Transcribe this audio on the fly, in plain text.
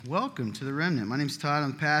Welcome to the Remnant. My name's Todd.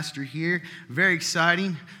 I'm the pastor here. Very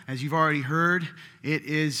exciting. As you've already heard, it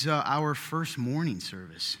is our first morning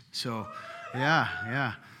service. So,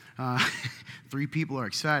 yeah. 3 people are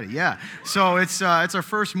excited. Yeah. So it's our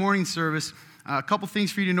first morning service. A couple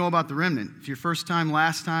things for you to know about the Remnant. If you're first time,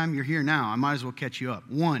 last time, you're here now. I might as well catch you up.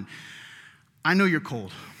 1, I know you're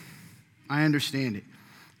cold. I understand it.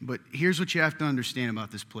 But here's what you have to understand about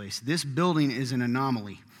this place. This building is an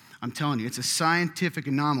anomaly. I'm telling you, it's a scientific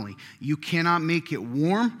anomaly. You cannot make it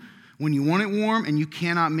warm when you want it warm, and you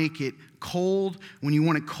cannot make it cold when you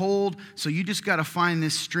want it cold. So you just got to find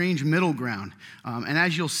this strange middle ground. And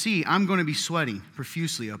as you'll see, I'm going to be sweating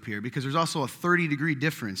profusely up here because there's also a 30-degree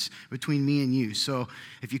difference between me and you. So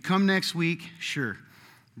if you come next week, sure,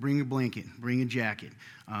 bring a blanket, bring a jacket.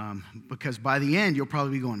 Because by the end, you'll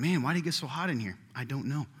probably be going, man, why did it get so hot in here? I don't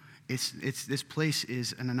know. This place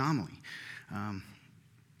is an anomaly.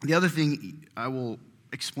 The other thing I will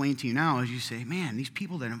explain to you now is you say, man, these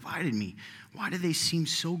people that invited me, why do they seem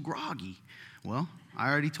so groggy? Well, I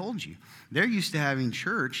already told you. They're used to having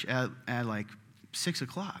church at like 6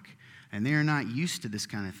 o'clock, and they are not used to this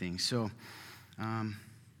kind of thing. So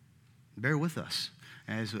bear with us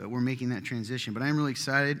as we're making that transition. But I'm really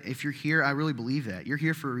excited. If you're here, I really believe that. You're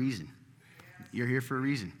here for a reason. You're here for a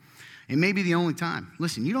reason. It may be the only time.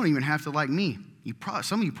 Listen, you don't even have to like me.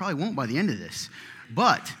 Some of you probably won't by the end of this.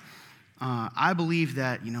 But I believe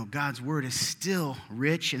that, God's word is still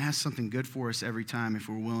rich and has something good for us every time if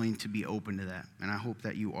we're willing to be open to that. And I hope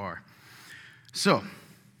that you are. So,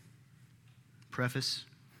 preface,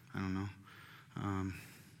 I don't know.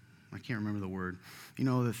 I can't remember the word. You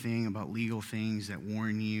know the thing about legal things that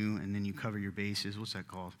warn you and then you cover your bases. What's that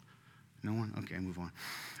called? No one? Okay, move on.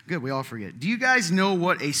 Good, we all forget. Do you guys know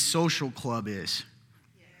what a social club is?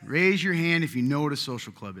 Raise your hand if you know what a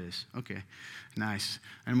social club is. Okay, nice.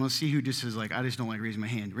 And we'll see who just is like, I just don't like raising my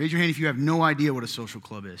hand. Raise your hand if you have no idea what a social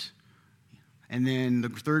club is. And then the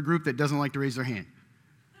third group that doesn't like to raise their hand.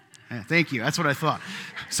 Yeah, thank you. That's what I thought.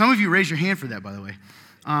 Some of you raised your hand for that, by the way.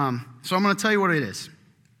 So I'm going to tell you what it is.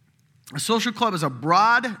 A social club is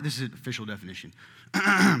this is an official definition.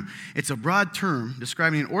 It's a broad term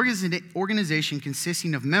describing an organization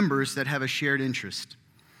consisting of members that have a shared interest.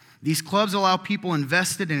 These clubs allow people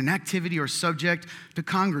invested in an activity or subject to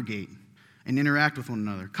congregate and interact with one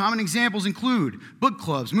another. Common examples include book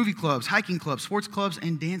clubs, movie clubs, hiking clubs, sports clubs,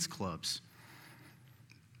 and dance clubs.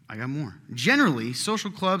 I got more. Generally,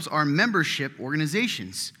 social clubs are membership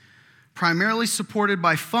organizations, primarily supported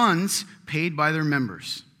by funds paid by their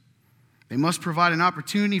members. They must provide an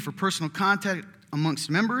opportunity for personal contact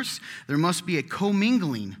amongst members. There must be a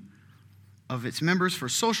commingling of its members for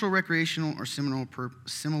social, recreational, or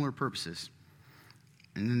similar purposes.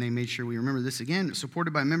 And then they made sure we remember this again,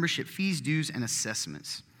 supported by membership fees, dues, and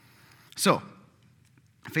assessments. So,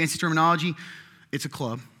 fancy terminology, it's a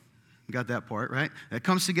club. We got that part, right? That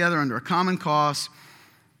comes together under a common cause,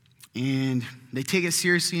 and they take it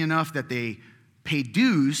seriously enough that they pay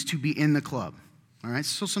dues to be in the club. All right,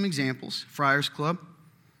 so some examples. Friars Club,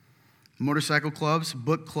 motorcycle clubs,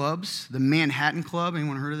 book clubs, the Manhattan Club.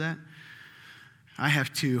 Anyone heard of that? I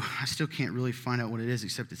have 2. I still can't really find out what it is,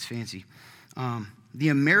 except it's fancy. The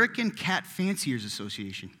American Cat Fanciers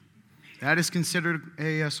Association. That is considered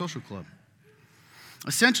a social club.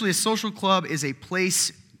 Essentially, a social club is a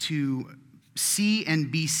place to see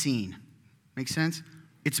and be seen. Make sense?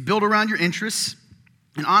 It's built around your interests,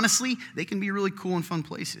 and honestly, they can be really cool and fun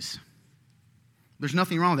places. There's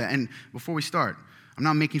nothing wrong with that. And before we start, I'm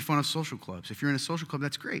not making fun of social clubs. If you're in a social club,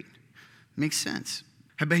 that's great. Makes sense.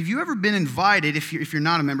 Have you ever been invited, if you're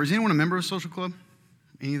not a member, is anyone a member of a social club?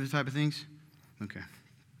 Any of the type of things? Okay.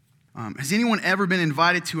 Has anyone ever been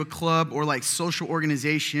invited to a club or like social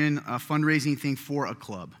organization, a fundraising thing for a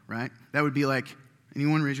club, right? That would be like,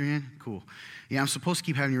 anyone raise your hand? Cool. Yeah, I'm supposed to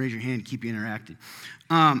keep having you raise your hand to keep you interacting.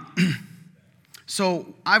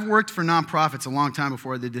 So I've worked for nonprofits a long time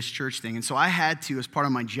before I did this church thing, and so I had to, as part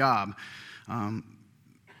of my job,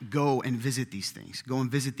 go and visit these things, go and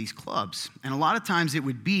visit these clubs. And a lot of times it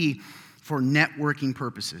would be for networking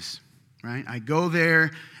purposes, right? I go there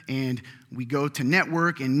and we go to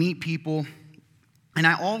network and meet people. And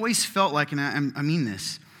I always felt like, and I mean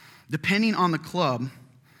this, depending on the club,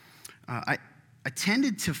 I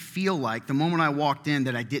tended to feel like the moment I walked in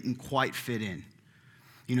that I didn't quite fit in.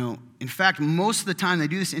 In fact, most of the time they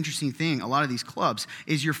do this interesting thing, a lot of these clubs,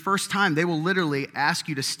 is your first time, they will literally ask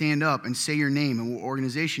you to stand up and say your name and what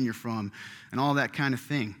organization you're from and all that kind of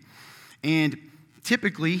thing. And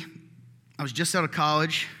typically, I was just out of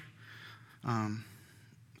college.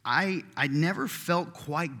 I never felt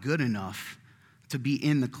quite good enough to be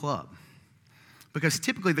in the club. Because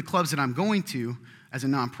typically the clubs that I'm going to, as a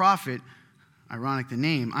nonprofit, ironic the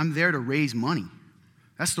name, I'm there to raise money.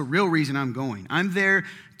 That's the real reason I'm going. I'm there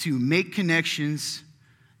to make connections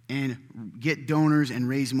and get donors and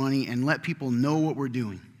raise money and let people know what we're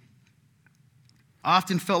doing. I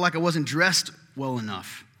often felt like I wasn't dressed well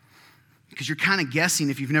enough because you're kind of guessing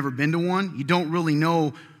if you've never been to one. You don't really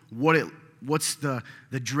know what's the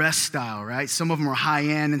dress style, right? Some of them are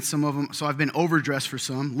high-end and some of them, so I've been overdressed for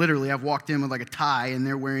some. Literally, I've walked in with like a tie and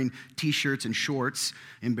they're wearing T-shirts and shorts.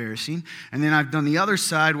 Embarrassing. And then I've done the other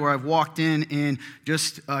side where I've walked in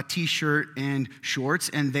just a T-shirt and shorts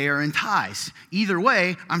and they are in ties. Either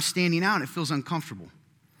way, I'm standing out and it feels uncomfortable.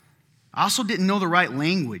 I also didn't know the right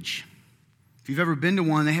language. If you've ever been to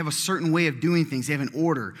one, they have a certain way of doing things. They have an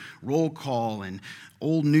order, roll call, and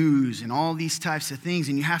old news, and all these types of things,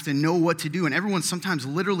 and you have to know what to do. And everyone sometimes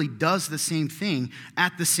literally does the same thing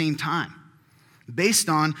at the same time, based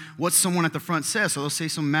on what someone at the front says. So they'll say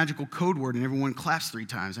some magical code word, and everyone claps 3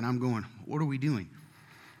 times, and I'm going, what are we doing?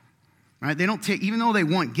 Right? They don't take, even though they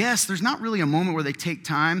want guests, there's not really a moment where they take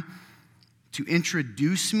time to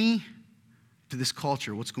introduce me to this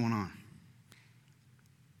culture, what's going on.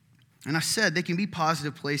 And I said they can be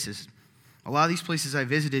positive places. A lot of these places I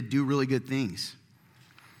visited do really good things.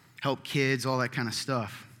 Help kids, all that kind of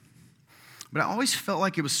stuff. But I always felt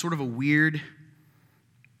like it was sort of a weird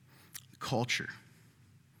culture.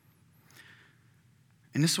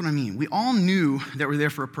 And this is what I mean. We all knew that we're there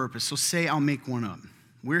for a purpose. So say I'll make one up.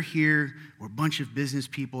 We're here, we're a bunch of business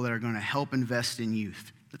people that are going to help invest in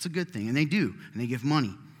youth. That's a good thing, and they do, and they give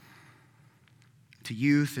money to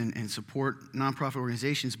youth and support nonprofit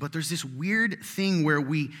organizations. But there's this weird thing where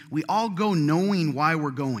we all go knowing why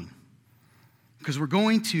we're going. Because we're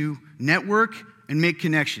going to network and make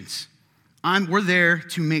connections. We're there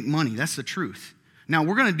to make money. That's the truth. Now,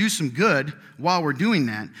 we're going to do some good while we're doing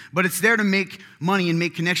that, but it's there to make money and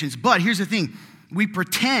make connections. But here's the thing. We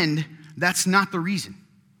pretend that's not the reason.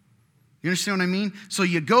 You understand what I mean? So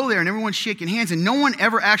you go there and everyone's shaking hands and no one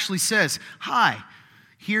ever actually says, hi,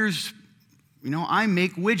 here's, I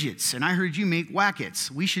make widgets and I heard you make wackets.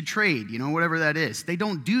 We should trade, whatever that is. They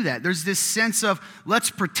don't do that. There's this sense of let's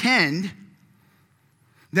pretend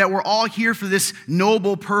that we're all here for this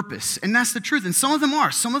noble purpose. And that's the truth. And some of them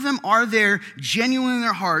are. Some of them are there genuinely in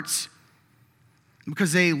their hearts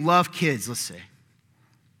because they love kids, let's say.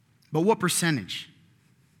 But what percentage?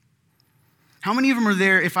 How many of them are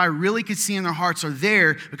there, if I really could see in their hearts, are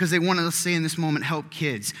there because they want to, let's say in this moment, help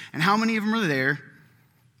kids? And how many of them are there,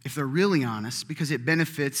 if they're really honest, because it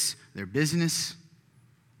benefits their business,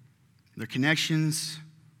 their connections,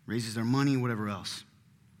 raises their money, whatever else?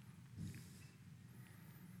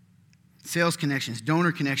 Sales connections,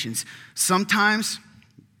 donor connections. Sometimes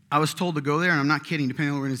I was told to go there, and I'm not kidding,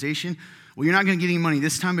 depending on the organization. Well, you're not going to get any money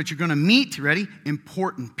this time, but you're going to meet, ready,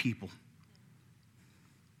 important people.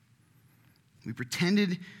 We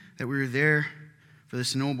pretended that we were there for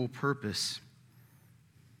this noble purpose,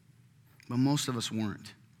 but most of us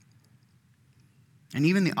weren't. And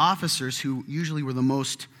even the officers who usually were the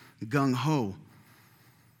most gung-ho,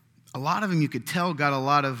 a lot of them you could tell got a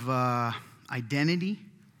lot of identity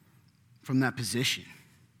from that position,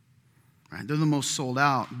 right? They're the most sold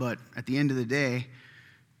out, but at the end of the day,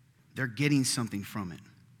 they're getting something from it,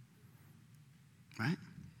 right?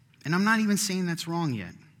 And I'm not even saying that's wrong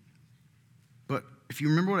yet. But if you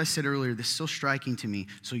remember what I said earlier, this is so striking to me.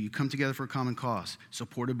 So you come together for a common cause,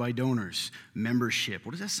 supported by donors, membership.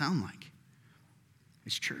 What does that sound like?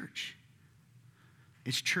 It's church.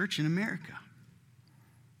 It's church in America.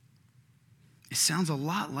 It sounds a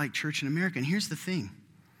lot like church in America. And here's the thing.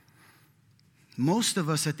 Most of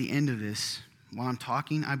us at the end of this, while I'm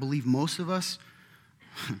talking, I believe most of us,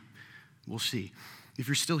 we'll see. If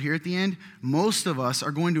you're still here at the end, most of us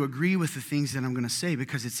are going to agree with the things that I'm going to say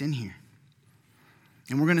because it's in here.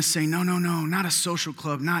 And we're going to say, no, not a social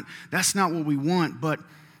club. That's not what we want. But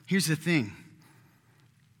here's the thing.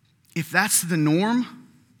 If that's the norm,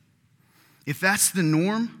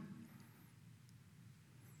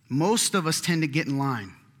 most of us tend to get in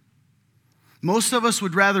line. Most of us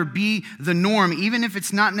would rather be the norm, even if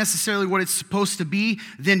it's not necessarily what it's supposed to be,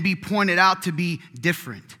 than be pointed out to be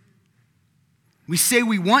different. We say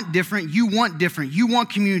we want different. You want different. You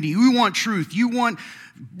want community. You want truth. You want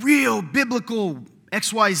real biblical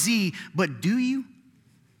XYZ. But do you?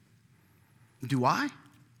 Do I?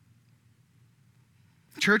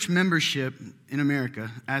 Church membership in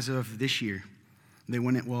America, as of this year, they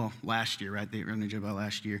went it, last year, right? They ran a job about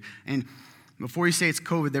last year. And before you say it's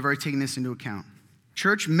COVID, they've already taken this into account.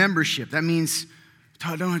 Church membership, that means,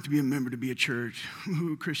 Todd, I don't have to be a member to be a church.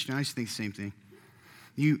 Ooh, Christian, I used to think the same thing.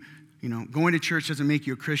 You know, going to church doesn't make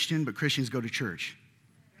you a Christian, but Christians go to church.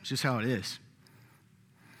 It's just how it is.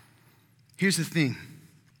 Here's the thing.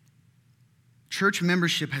 Church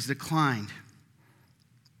membership has declined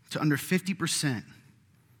to under 50%.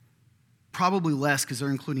 Probably less because they're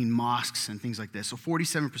including mosques and things like this. So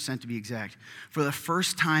 47% to be exact. For the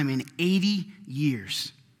first time in 80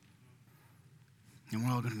 years. And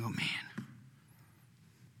we're all going to go, man,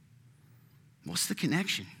 what's the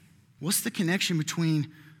connection? What's the connection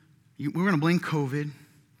between, we're going to blame COVID,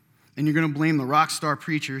 and you're going to blame the rock star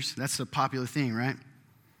preachers. That's a popular thing, right?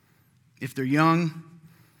 If they're young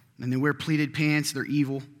and they wear pleated pants, they're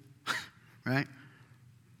evil, right?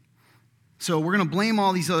 So we're going to blame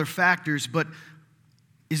all these other factors, but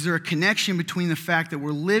is there a connection between the fact that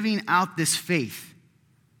we're living out this faith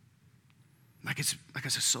like it's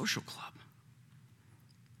a social club?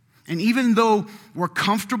 And even though we're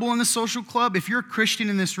comfortable in the social club, if you're a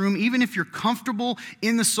Christian in this room, even if you're comfortable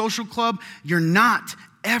in the social club, you're not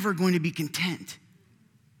ever going to be content.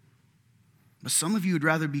 But some of you would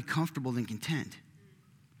rather be comfortable than content.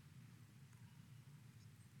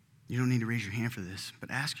 You don't need to raise your hand for this,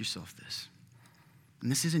 but ask yourself this.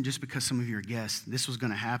 And this isn't just because some of you are guests. This was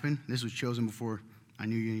going to happen. This was chosen before I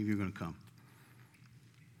knew any of you were going to come.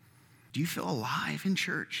 Do you feel alive in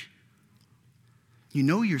church? You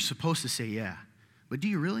know you're supposed to say yeah, but do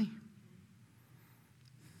you really?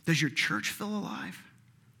 Does your church feel alive?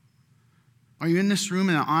 Are you in this room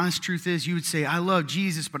and the honest truth is you would say, I love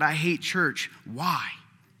Jesus, but I hate church. Why?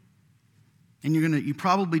 And you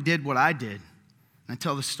probably did what I did. I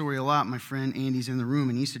tell this story a lot. My friend Andy's in the room,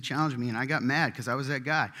 and he used to challenge me, and I got mad because I was that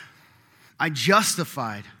guy. I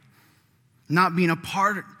justified not being a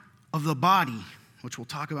part of the body, which we'll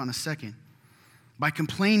talk about in a second, by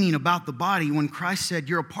complaining about the body when Christ said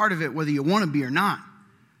you're a part of it whether you want to be or not.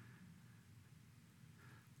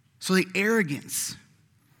 So the arrogance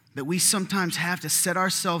that we sometimes have to set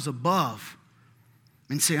ourselves above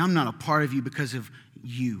and say, I'm not a part of you because of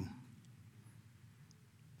you.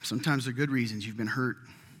 Sometimes they're good reasons. You've been hurt.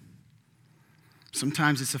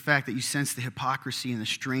 Sometimes it's the fact that you sense the hypocrisy and the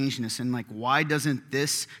strangeness and like, why doesn't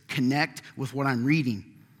this connect with what I'm reading?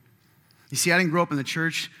 You see, I didn't grow up in the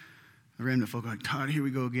church. The remnant folk are like, Todd, here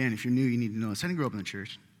we go again. If you're new, you need to know this. I didn't grow up in the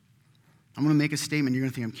church. I'm going to make a statement. You're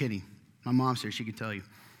going to think I'm kidding. My mom's here. She can tell you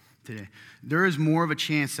today. There is more of a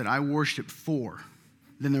chance that I worshiped for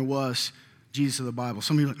than there was Jesus of the Bible.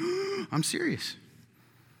 Some of you are like, oh, I'm serious.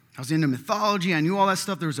 I was into mythology. I knew all that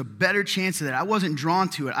stuff. There was a better chance of that. I wasn't drawn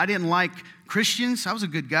to it. I didn't like Christians. I was a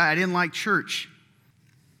good guy. I didn't like church.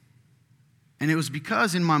 And it was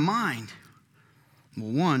because in my mind,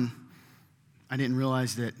 well, one, I didn't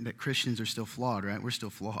realize that Christians are still flawed, right? We're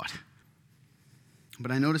still flawed.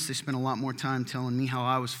 But I noticed they spent a lot more time telling me how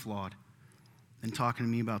I was flawed than talking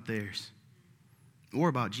to me about theirs or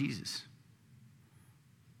about Jesus.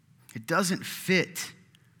 It doesn't fit.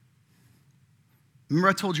 Remember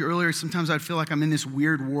I told you earlier, sometimes I'd feel like I'm in this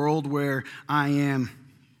weird world where I am,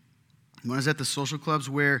 when I was at the social clubs,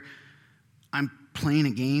 where I'm playing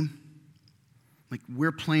a game. Like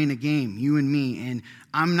we're playing a game, you and me, and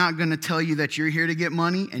I'm not going to tell you that you're here to get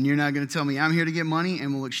money, and you're not going to tell me I'm here to get money,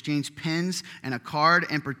 and we'll exchange pens and a card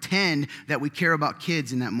and pretend that we care about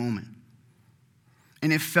kids in that moment.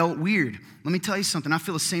 And it felt weird. Let me tell you something. I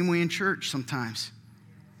feel the same way in church sometimes.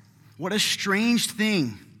 What a strange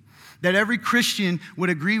thing that every Christian would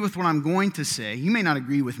agree with what I'm going to say. You may not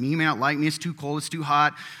agree with me. You may not like me. It's too cold. It's too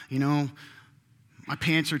hot. You know, my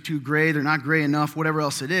pants are too gray. They're not gray enough, whatever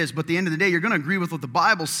else it is. But at the end of the day, you're going to agree with what the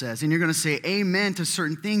Bible says, and you're going to say amen to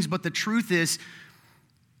certain things. But the truth is,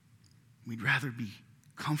 we'd rather be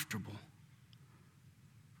comfortable,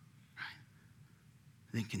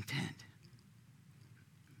 right, than content.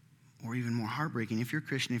 Or even more heartbreaking, if you're a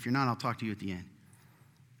Christian, if you're not, I'll talk to you at the end.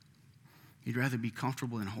 You'd rather be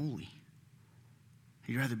comfortable than holy.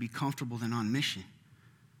 You'd rather be comfortable than on mission.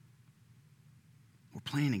 We're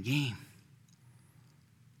playing a game.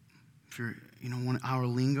 If you're, our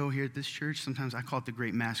lingo here at this church, sometimes I call it the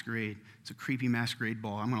Great Masquerade. It's a creepy masquerade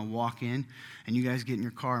ball. I'm going to walk in, and you guys get in your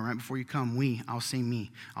car, and right before you come, I'll say me.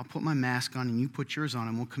 I'll put my mask on, and you put yours on,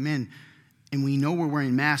 and we'll come in. And we know we're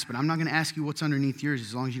wearing masks, but I'm not going to ask you what's underneath yours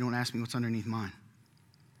as long as you don't ask me what's underneath mine.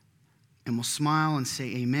 And we'll smile and say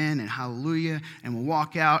amen and hallelujah, and we'll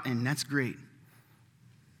walk out, and that's great.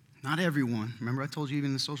 Not everyone. Remember I told you even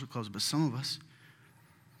in the social clubs, but some of us.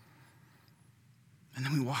 And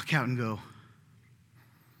then we walk out and go,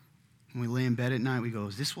 when we lay in bed at night, we go,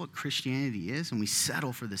 is this what Christianity is? And we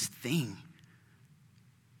settle for this thing.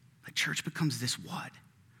 The church becomes this what?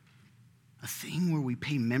 A thing where we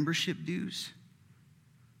pay membership dues?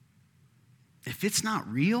 If it's not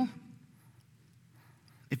real,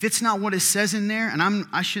 if it's not what it says in there, and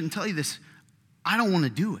I shouldn't tell you this, I don't want to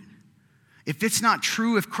do it. if it's not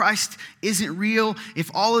true, if Christ isn't real,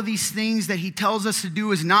 if all of these things that he tells us to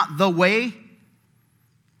do is not the way,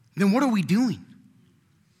 then what are we doing?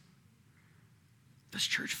 Does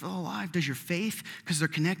church feel alive? Does your faith? Because they're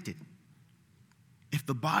connected. If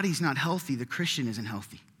the body's not healthy, the Christian isn't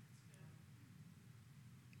healthy.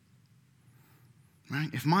 Right?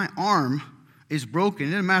 If my arm is broken,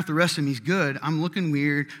 it doesn't matter if the rest of me's good, I'm looking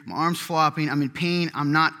weird, my arm's flopping, I'm in pain,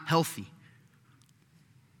 I'm not healthy.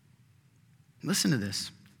 Listen to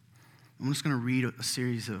this. I'm just going to read a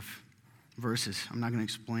series of verses. I'm not going to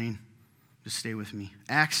explain. Just stay with me.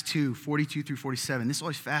 Acts 2, 42 through 47. This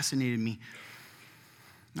always fascinated me.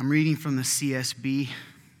 I'm reading from the CSB. You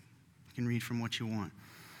can read from what you want.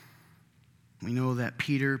 We know that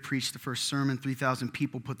Peter preached the first sermon. 3,000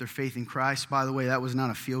 people put their faith in Christ. By the way, that was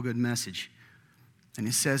not a feel-good message. And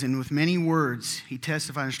it says, and with many words, he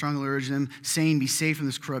testified and strongly urged them, saying, be saved from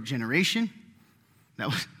this corrupt generation.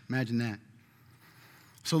 Imagine that.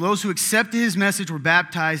 So those who accepted his message were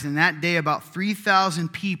baptized, and that day about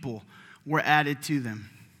 3,000 people were added to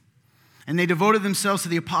them. And they devoted themselves to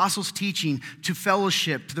the apostles' teaching, to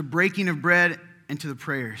fellowship, to the breaking of bread, and to the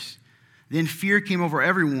prayers. Then fear came over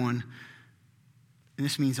everyone, and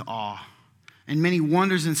this means awe. And many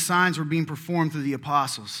wonders and signs were being performed through the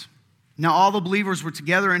apostles. Now all the believers were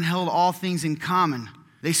together and held all things in common.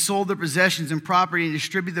 They sold their possessions and property and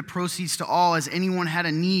distributed the proceeds to all as anyone had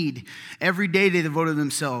a need. Every day they devoted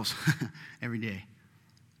themselves. Every day.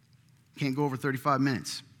 Can't go over 35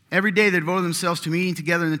 minutes. Every day they devoted themselves to meeting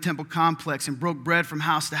together in the temple complex and broke bread from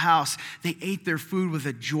house to house. They ate their food with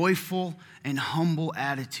a joyful and humble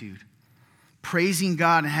attitude, praising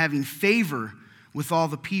God and having favor with all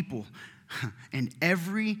the people. And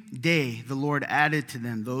every day the Lord added to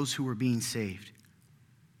them those who were being saved.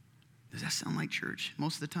 Does that sound like church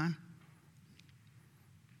most of the time?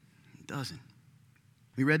 It doesn't.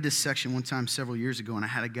 We read this section one time several years ago, and I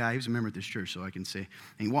had a guy, he was a member of this church, so I can say,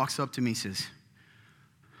 and he walks up to me and says,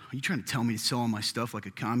 are you trying to tell me to sell all my stuff like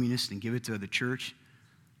a communist and give it to the church?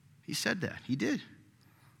 He said that. He did.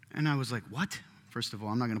 And I was like, what? First of all,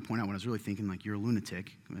 I'm not going to point out what I was really thinking, like, you're a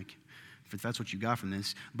lunatic, like, if that's what you got from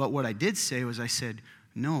this. But what I did say was I said,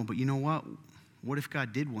 no, but you know what? What if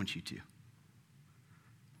God did want you to?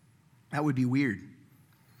 That would be weird.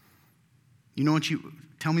 You know what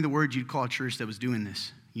tell me the word you'd call a church that was doing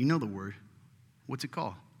this. You know the word. What's it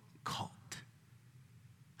called? Cult.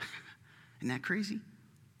 Isn't that crazy?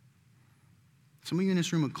 Some of you in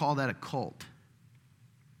this room would call that a cult.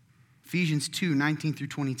 Ephesians 2, 19 through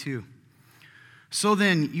 22. So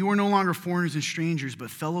then, you are no longer foreigners and strangers,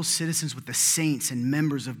 but fellow citizens with the saints and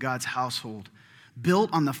members of God's household, built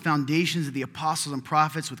on the foundations of the apostles and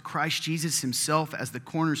prophets with Christ Jesus himself as the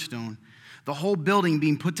cornerstone. The whole building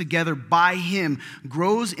being put together by him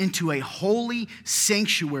grows into a holy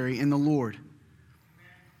sanctuary in the Lord.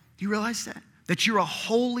 Do you realize that? That you're a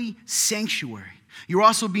holy sanctuary. You're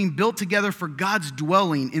also being built together for God's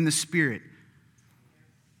dwelling in the Spirit.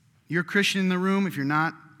 You're a Christian in the room. If you're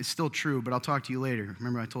not, it's still true, but I'll talk to you later.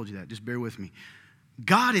 Remember, I told you that. Just bear with me.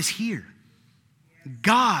 God is here.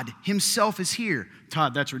 God himself is here.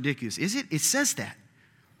 Todd, that's ridiculous. Is it? It says that.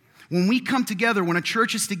 When we come together, when a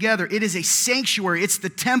church is together, it is a sanctuary. It's the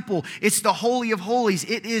temple. It's the Holy of Holies.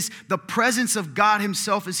 It is the presence of God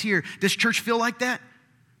himself is here. Does church feel like that?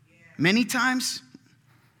 Yeah. Many times?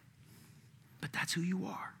 But that's who you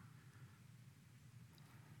are.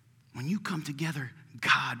 When you come together,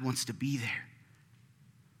 God wants to be there.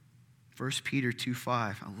 1 Peter 2:5.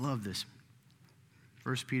 I love this.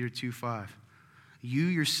 1 Peter 2:5. You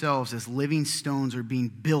yourselves as living stones are being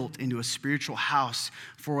built into a spiritual house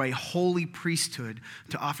for a holy priesthood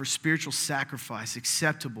to offer spiritual sacrifice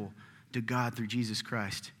acceptable to God through Jesus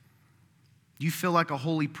Christ. Do you feel like a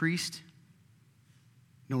holy priest?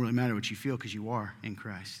 It don't really matter what you feel because you are in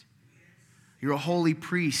Christ. You're a holy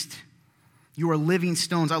priest. You are living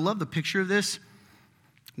stones. I love the picture of this.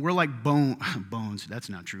 We're like bones. That's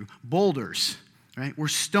not true. Boulders. Right? We're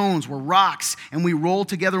stones, we're rocks, and we roll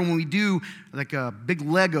together when we do, like a big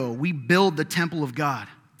Lego, we build the temple of God.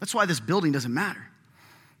 That's why this building doesn't matter.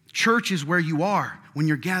 Church is where you are when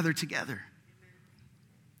you're gathered together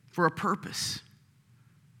for a purpose.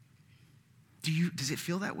 Does it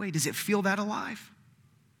feel that way? Does it feel that alive?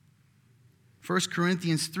 1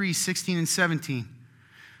 Corinthians 3, 16 and 17.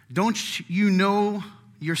 Don't you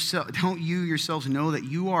yourselves know that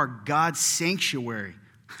you are God's sanctuary?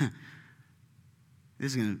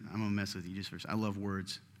 I'm going to mess with you just for a second. I love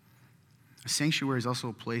words. A sanctuary is also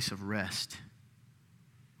a place of rest.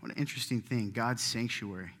 What an interesting thing. God's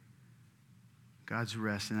sanctuary. God's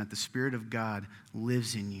rest. And that the Spirit of God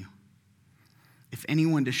lives in you. If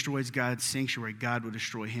anyone destroys God's sanctuary, God will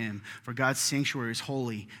destroy him. For God's sanctuary is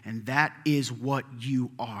holy, and that is what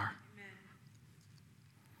you are. Amen.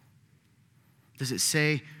 Does it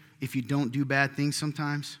say if you don't do bad things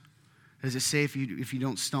sometimes? Does it say if you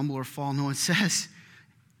don't stumble or fall? No, it says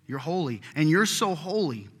you're holy. And you're so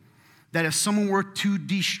holy that if someone were to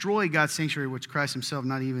destroy God's sanctuary, which Christ himself,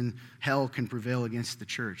 not even hell, can prevail against the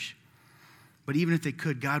church. But even if they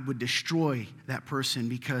could, God would destroy that person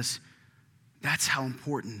because that's how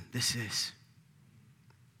important this is.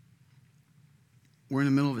 We're in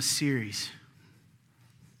the middle of a series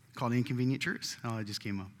called Inconvenient Truths. Oh, it just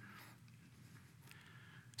came up.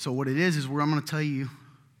 So what it is where I'm going to tell you,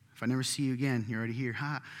 if I never see you again, you're already here.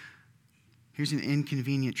 Here's an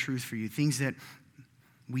inconvenient truth for you. Things that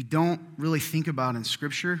we don't really think about in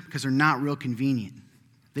Scripture because they're not real convenient.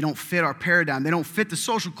 They don't fit our paradigm. They don't fit the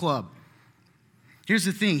social club. Here's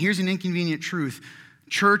the thing. Here's an inconvenient truth.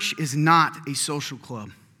 Church is not a social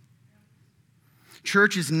club.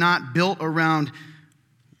 Church is not built around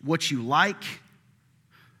what you like.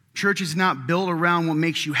 Church is not built around what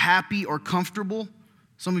makes you happy or comfortable.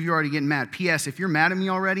 Some of you are already getting mad. P.S. If you're mad at me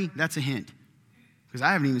already, that's a hint. Because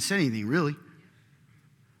I haven't even said anything, really.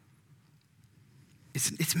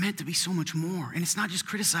 It's meant to be so much more. And it's not just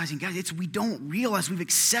criticizing. Guys, we don't realize we've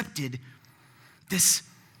accepted this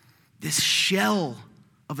shell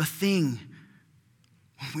of a thing.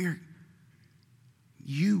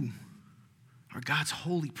 You are God's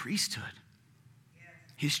holy priesthood.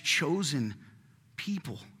 His chosen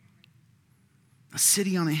people. A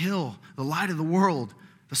city on a hill, the light of the world,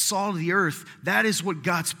 the salt of the earth. That is what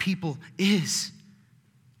God's people is.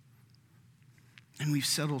 And we've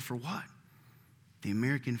settled for what? The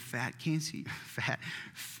American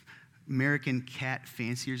American Cat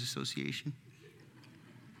Fanciers Association.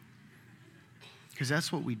 Because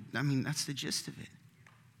that's that's the gist of it.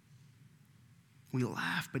 We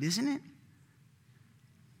laugh, but isn't it?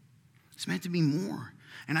 It's meant to be more.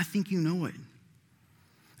 And I think you know it.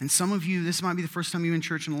 And some of you, this might be the first time you're in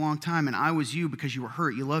church in a long time, and I was you because you were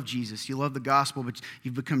hurt. You love Jesus. You love the gospel, but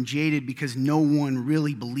you've become jaded because no one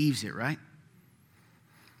really believes it, right?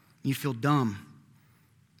 You feel dumb.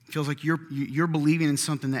 It feels like you're believing in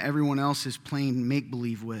something that everyone else is playing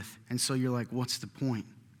make-believe with. And so you're like, what's the point?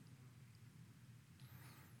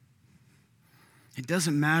 It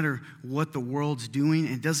doesn't matter what the world's doing.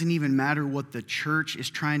 It doesn't even matter what the church is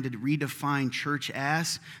trying to redefine church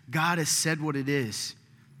as. God has said what it is.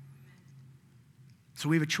 So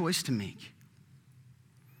we have a choice to make.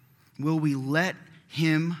 Will we let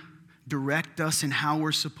him direct us in how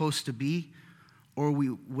we're supposed to be? Or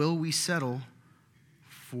will we settle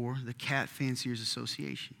for the Cat Fanciers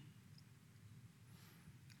Association?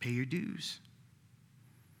 Pay your dues.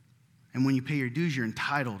 And when you pay your dues, you're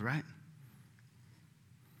entitled, right?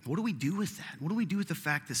 What do we do with that? What do we do with the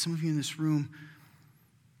fact that some of you in this room,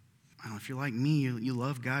 I don't know, if you're like me, you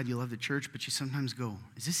love God, you love the church, but you sometimes go,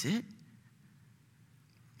 is this it?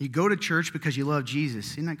 You go to church because you love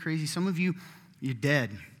Jesus. Isn't that crazy? Some of you, you're dead.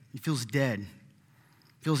 It feels dead.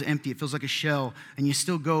 It feels empty. It feels like a shell. And you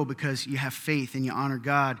still go because you have faith and you honor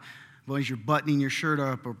God. But as you're buttoning your shirt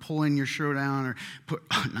up or pulling your shirt down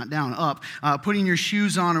or, putting your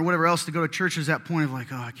shoes on or whatever else to go to church, is that point of like,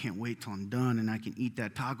 oh, I can't wait till I'm done and I can eat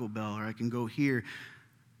that Taco Bell or I can go here.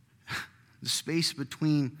 The space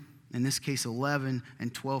between, in this case, 11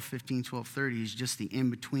 and 12:15, 12:30 is just the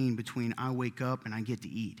in-between I wake up and I get to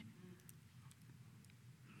eat.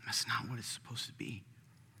 That's not what it's supposed to be.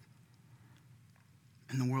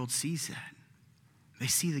 And the world sees that. They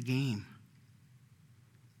see the game.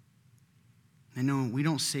 They know we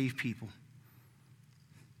don't save people,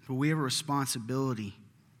 but we have a responsibility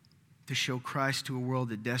to show Christ to a world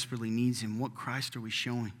that desperately needs him. What Christ are we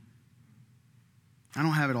showing? I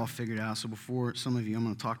don't have it all figured out, so before some of you, I'm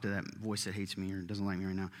going to talk to that voice that hates me or doesn't like me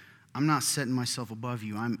right now. I'm not setting myself above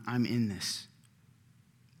you. I'm in this.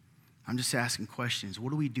 I'm just asking questions.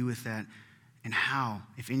 What do we do with that, and how,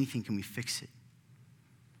 if anything, can we fix it?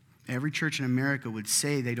 Every church in America would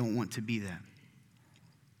say they don't want to be that.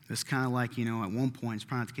 It's kind of like, at one point, it's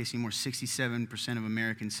probably not the case anymore, 67% of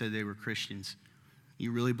Americans said they were Christians.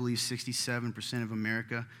 You really believe 67% of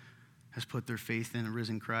America has put their faith in a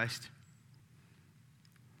risen Christ?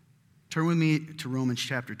 Turn with me to Romans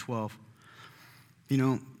chapter 12.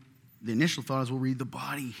 The initial thought is we'll read the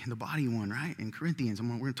body one, right? In Corinthians, we're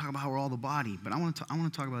going to talk about how we're all the body. But I want to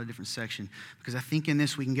talk about a different section because I think in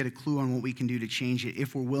this we can get a clue on what we can do to change it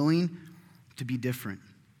if we're willing to be different.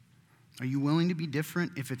 Are you willing to be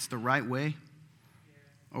different if it's the right way?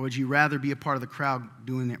 Or would you rather be a part of the crowd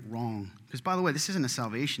doing it wrong? Because, by the way, this isn't a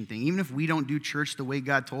salvation thing. Even if we don't do church the way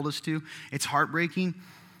God told us to, it's heartbreaking.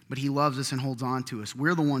 but he loves us and holds on to us.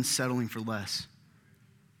 We're the ones settling for less.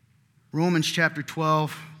 Romans chapter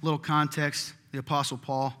 12, little context. The Apostle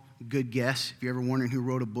Paul, good guess. If you're ever wondering who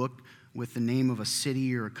wrote a book with the name of a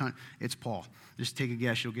city or a country, it's Paul. Just take a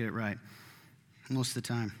guess, you'll get it right. Most of the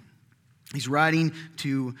time. He's writing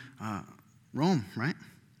to Rome, right?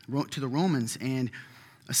 To the Romans. And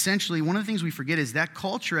essentially, one of the things we forget is that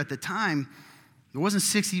culture at the time, there wasn't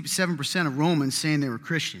 67% of Romans saying they were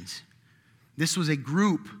Christians. This was a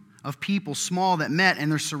group of people, small, that met,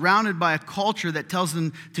 and they're surrounded by a culture that tells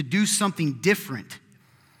them to do something different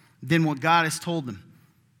than what God has told them.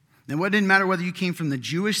 And it didn't matter whether you came from the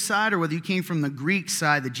Jewish side or whether you came from the Greek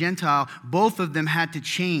side, the Gentile, both of them had to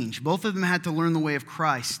change. Both of them had to learn the way of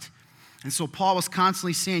Christ. And so Paul was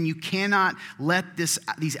constantly saying, you cannot let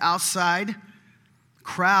these outside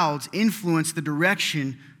crowds influence the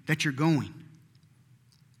direction that you're going.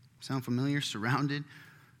 Sound familiar? Surrounded?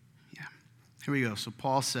 Yeah. Here we go. So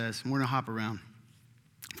Paul says, and we're going to hop around.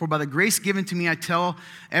 For by the grace given to me, I tell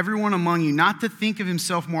everyone among you not to think of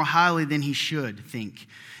himself more highly than he should think.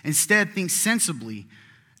 Instead, think sensibly,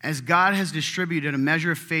 as God has distributed a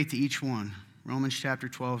measure of faith to each one. Romans chapter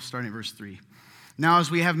 12, starting at verse 3. Now, as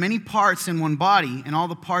we have many parts in one body, and all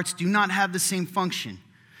the parts do not have the same function,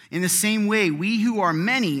 in the same way, we who are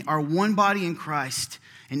many are one body in Christ,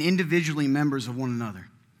 and individually members of one another.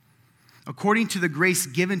 According to the grace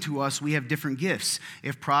given to us, we have different gifts.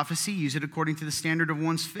 If prophecy, use it according to the standard of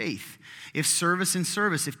one's faith. If service, in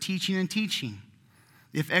service. If teaching, in teaching.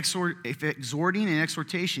 If exhorting, in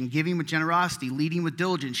exhortation. Giving with generosity. Leading with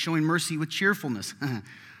diligence. Showing mercy with cheerfulness.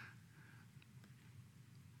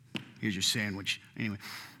 Here's your sandwich. Anyway.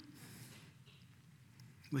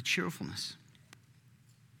 With cheerfulness.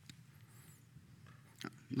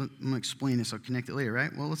 I'm going to explain this. I'll connect it later,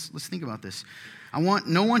 right? Well, let's think about this.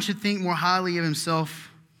 No one should think more highly of himself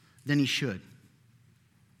than he should.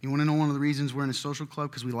 You want to know one of the reasons we're in a social club?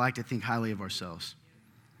 Because we like to think highly of ourselves.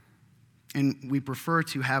 And we prefer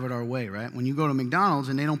to have it our way, right? When you go to McDonald's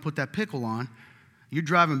and they don't put that pickle on, you're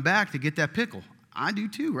driving back to get that pickle. I do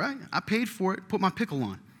too, right? I paid for it, put my pickle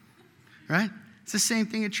on, right? It's the same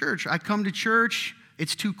thing at church. I come to church,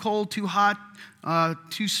 it's too cold, too hot,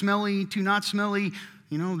 too smelly, too not smelly.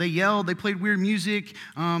 You know, they yelled, they played weird music,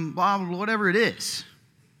 blah, blah, blah, whatever it is.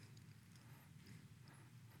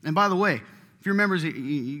 And by the way, if you're members,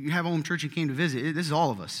 you have home church and came to visit, this is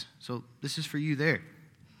all of us. So this is for you there.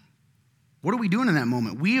 What are we doing in that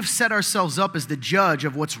moment? We have set ourselves up as the judge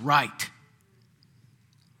of what's right.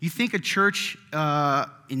 You think a church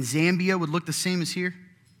in Zambia would look the same as here?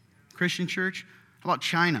 Christian church? How about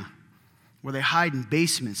China, where they hide in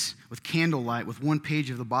basements with candlelight with one page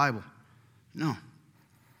of the Bible? No.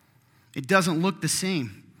 It doesn't look the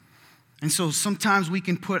same. And so sometimes we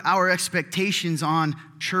can put our expectations on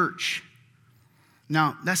church.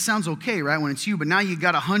 Now, that sounds okay, right, when it's you, but now you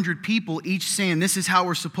got 100 people each saying this is how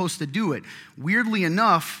we're supposed to do it. Weirdly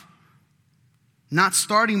enough, not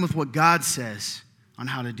starting with what God says on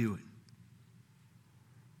how to do it.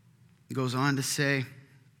 It goes on to say,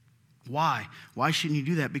 why? Why shouldn't you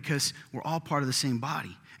do that? Because we're all part of the same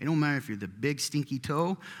body. It don't matter if you're the big stinky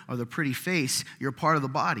toe or the pretty face, you're a part of the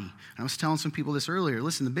body. And I was telling some people this earlier.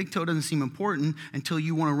 Listen, the big toe doesn't seem important until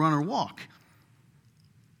you want to run or walk.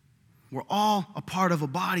 We're all a part of a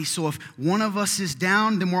body. So if one of us is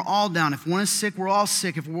down, then we're all down. If one is sick, we're all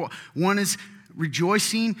sick. If one is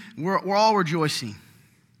rejoicing, we're all rejoicing.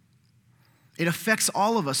 It affects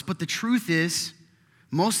all of us. But the truth is,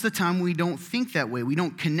 most of the time we don't think that way. We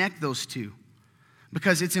don't connect those two.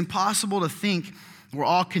 Because it's impossible to think we're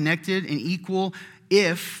all connected and equal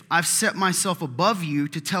if I've set myself above you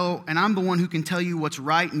to tell, and I'm the one who can tell you what's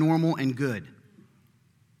right, normal, and good.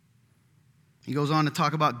 He goes on to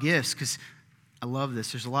talk about gifts, because I love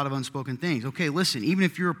this. There's a lot of unspoken things. Okay, listen, even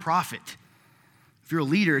if you're a prophet, if you're a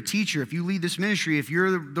leader, a teacher, if you lead this ministry, if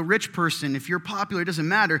you're the rich person, if you're popular, it doesn't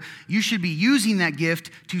matter. You should be using that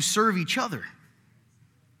gift to serve each other.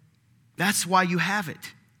 That's why you have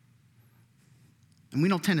it. And we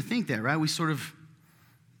don't tend to think that, right? We sort of,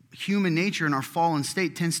 human nature in our fallen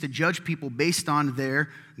state tends to judge people based on their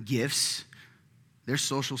gifts, their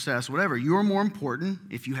social status, whatever. You're more important.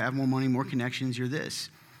 If you have more money, more connections, you're this.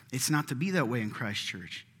 It's not to be that way in Christ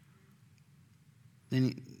Church.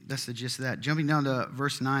 Then that's the gist of that. Jumping down to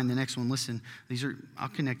verse 9, the next one, listen. I'll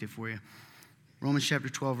connect it for you. Romans chapter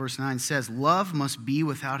 12, verse 9 says, love must be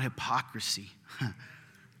without hypocrisy.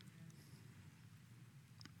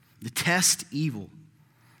 Detest evil.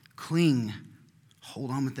 Cling.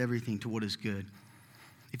 Hold on with everything to what is good.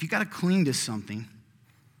 If you got to cling to something,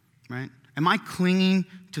 right? Am I clinging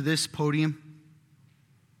to this podium?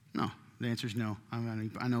 No. The answer is no.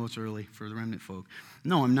 I know it's early for the remnant folk.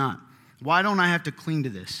 No, I'm not. Why don't I have to cling to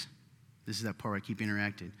this? This is that part where I keep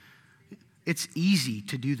interacting. It's easy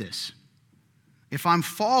to do this. If I'm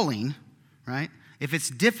falling, right? If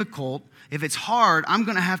it's difficult, if it's hard, I'm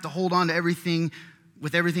going to have to hold on to everything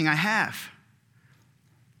with everything I have.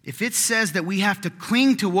 If it says that we have to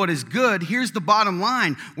cling to what is good, here's the bottom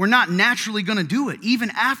line. We're not naturally going to do it.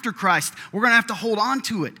 Even after Christ, we're going to have to hold on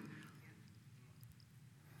to it.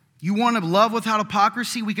 You want to love without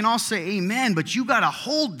hypocrisy? We can all say amen, but you got to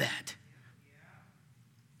hold that.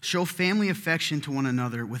 Show family affection to one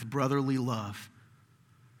another with brotherly love.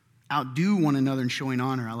 Outdo one another in showing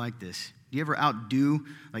honor. I like this. Do you ever outdo?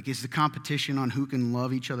 Like, is the competition on who can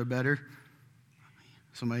love each other better?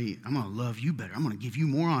 Somebody, I'm going to love you better. I'm going to give you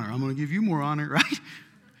more honor. I'm going to give you more honor, right?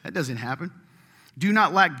 That doesn't happen. Do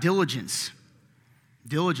not lack diligence.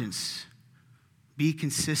 Diligence. Be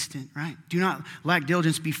consistent, right? Do not lack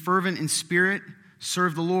diligence. Be fervent in spirit.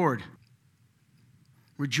 Serve the Lord.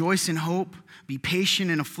 Rejoice in hope. Be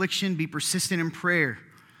patient in affliction. Be persistent in prayer.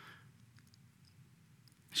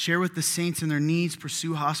 Share with the saints in their needs.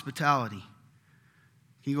 Pursue hospitality.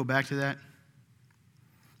 Can you go back to that?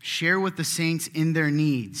 Share with the saints in their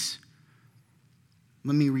needs.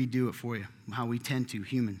 Let me redo it for you, how we tend to,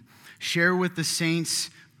 human. Share with the saints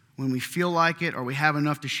when we feel like it or we have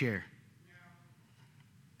enough to share.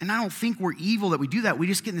 And I don't think we're evil that we do that. We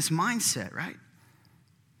just get in this mindset, right?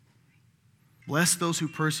 Bless those who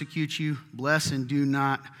persecute you. Bless and do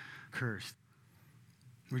not curse.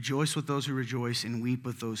 Rejoice with those who rejoice and weep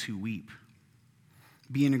with those who weep.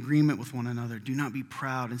 Be in agreement with one another. Do not be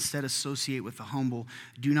proud. Instead, associate with the humble.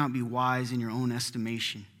 Do not be wise in your own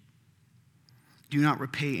estimation. Do not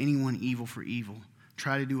repay anyone evil for evil.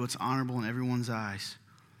 Try to do what's honorable in everyone's eyes.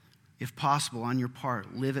 If possible, on your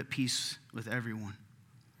part, live at peace with everyone.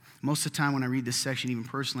 Most of the time when I read this section, even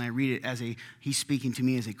personally, I read it as he's speaking to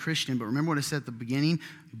me as a Christian. But remember what I said at the beginning?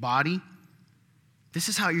 Body. This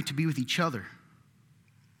is how you're to be with each other.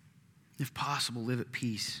 If possible, live at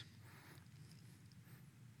peace.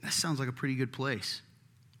 That sounds like a pretty good place.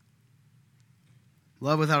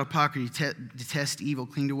 Love without hypocrisy, detest evil,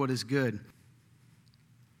 cling to what is good.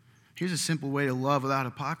 Here's a simple way to love without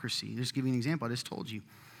hypocrisy. Just give you an example. I just told you.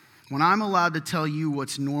 When I'm allowed to tell you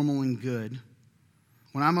what's normal and good,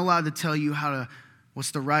 when I'm allowed to tell you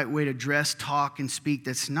what's the right way to dress, talk, and speak,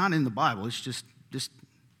 that's not in the Bible. It's just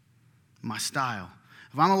my style.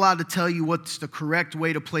 If I'm allowed to tell you what's the correct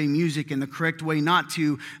way to play music and the correct way not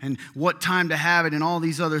to, and what time to have it and all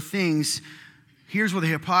these other things, here's where the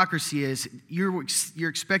hypocrisy is. You're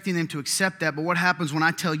expecting them to accept that, but what happens when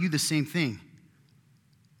I tell you the same thing?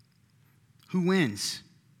 Who wins?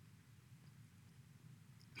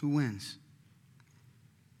 Who wins?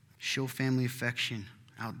 Show family affection.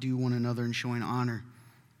 Outdo one another in showing honor.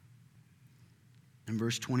 In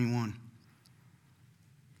verse 21.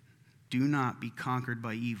 Do not be conquered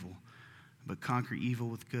by evil, but conquer evil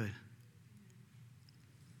with good.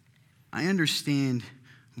 I understand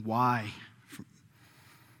why.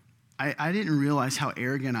 I didn't realize how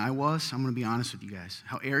arrogant I was. I'm going to be honest with you guys.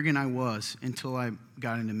 How arrogant I was until I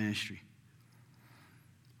got into ministry.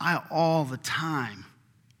 I all the time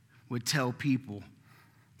would tell people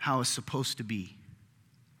how it's supposed to be.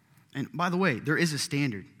 And by the way, there is a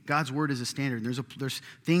standard. God's word is a standard. There's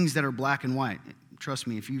things that are black and white. Trust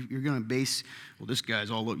me, if you're going to base, well, this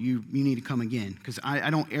guy's all, you need to come again. Because I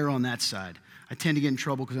don't err on that side. I tend to get in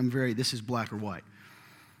trouble because this is black or white.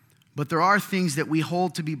 But there are things that we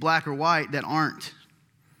hold to be black or white that aren't.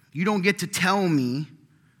 You don't get to tell me,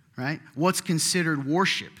 right, what's considered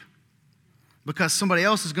worship. Because somebody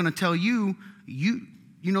else is going to tell you,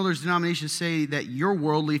 there's denominations that say that you're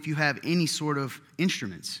worldly if you have any sort of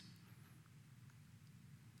instruments.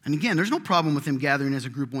 And again, there's no problem with them gathering as a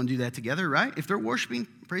group one do that together, right? If they're worshiping,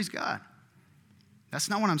 praise God. That's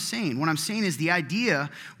not what I'm saying. What I'm saying is the idea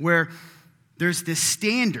where there's this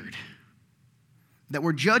standard that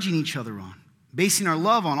we're judging each other on, basing our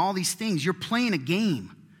love on all these things. You're playing a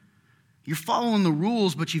game. You're following the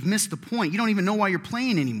rules, but you've missed the point. You don't even know why you're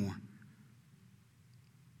playing anymore.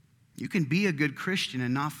 You can be a good Christian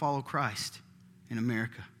and not follow Christ in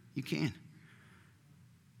America. You can.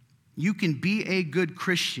 You can be a good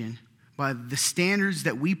Christian by the standards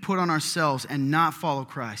that we put on ourselves and not follow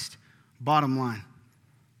Christ. Bottom line.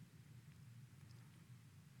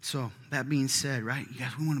 So, that being said, right, you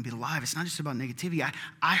guys, we want to be alive. It's not just about negativity.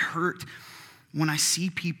 I hurt when I see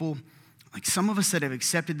people, like some of us that have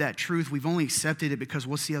accepted that truth, we've only accepted it because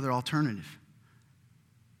what's the other alternative?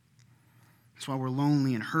 That's why we're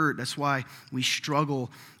lonely and hurt. That's why we struggle,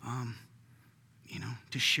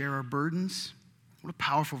 to share our burdens. What a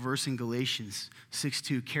powerful verse in Galatians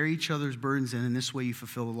 6:2. Carry each other's burdens, and in this way you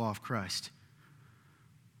fulfill the law of Christ.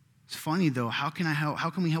 It's funny, though. How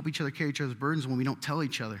can we help each other carry each other's burdens when we don't tell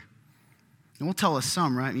each other? And we'll tell us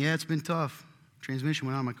some, right? Yeah, it's been tough. Transmission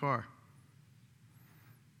went out of my car.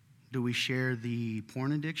 Do we share the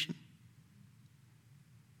porn addiction?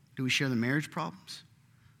 Do we share the marriage problems?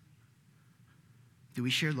 Do we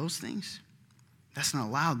share those things? That's not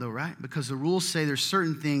allowed, though, right? Because the rules say there's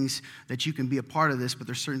certain things that you can be a part of this, but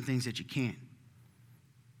there's certain things that you can't.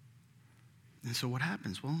 And so what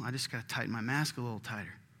happens? Well, I just got to tighten my mask a little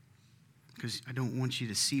tighter because I don't want you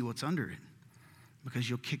to see what's under it, because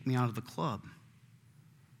you'll kick me out of the club.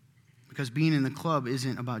 Because being in the club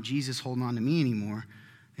isn't about Jesus holding on to me anymore.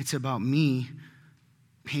 It's about me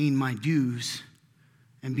paying my dues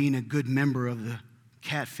and being a good member of the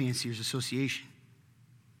Cat Fanciers Association.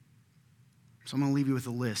 So I'm going to leave you with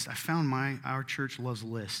a list. I found our church loves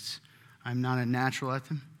lists. I'm not a natural at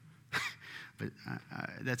them, but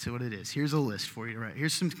that's what it is. Here's a list for you, right?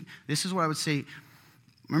 This is what I would say.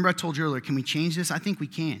 Remember I told you earlier, can we change this? I think we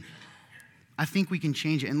can. I think we can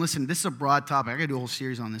change it. And listen, this is a broad topic. I got to do a whole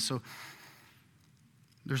series on this. So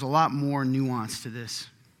there's a lot more nuance to this.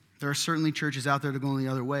 There are certainly churches out there that are going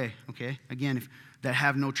the other way, okay? Again, that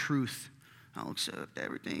have no truth. I'll accept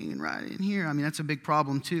everything and write it in here. I mean, that's a big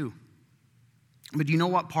problem too. But do you know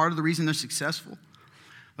what part of the reason they're successful?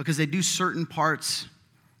 Because they do certain parts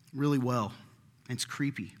really well. And it's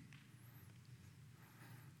creepy.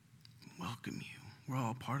 Welcome you. We're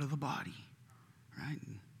all part of the body, right?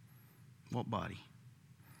 What body?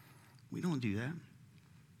 We don't do that.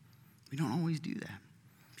 We don't always do that.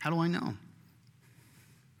 How do I know?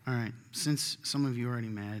 All right, since some of you are already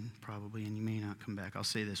mad, probably, and you may not come back, I'll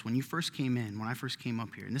say this. When I first came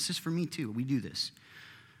up here, and this is for me too, we do this.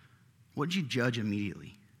 What did you judge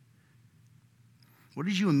immediately? What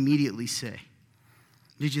did you immediately say?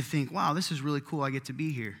 Did you think, wow, this is really cool, I get to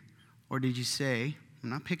be here? Or did you say, I'm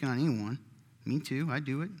not picking on anyone. Me too, I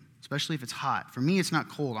do it, especially if it's hot. For me, it's not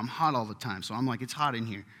cold. I'm hot all the time, so I'm like, it's hot in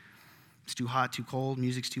here. It's too hot, too cold,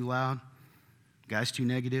 music's too loud, guy's too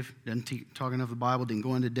negative, doesn't talk enough of the Bible, didn't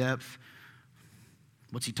go into depth.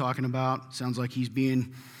 What's he talking about? Sounds like he's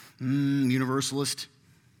being universalist.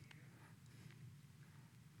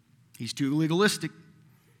 He's too legalistic.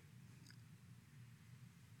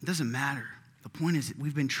 It doesn't matter. The point is that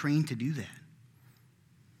we've been trained to do that.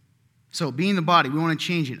 So being the body, we want to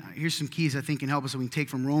change it. Here's some keys I think can help us that we can take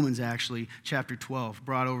from Romans, actually, chapter 12,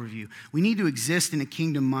 broad overview. We need to exist in a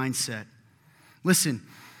kingdom mindset. Listen,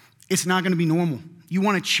 it's not going to be normal. You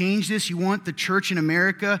want to change this? You want the church in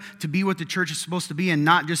America to be what the church is supposed to be and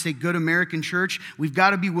not just a good American church? We've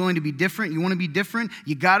got to be willing to be different. You want to be different?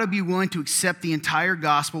 You got to be willing to accept the entire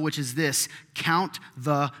gospel, which is this: count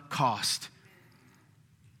the cost.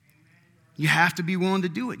 You have to be willing to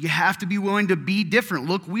do it. You have to be willing to be different,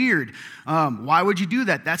 look weird. Why would you do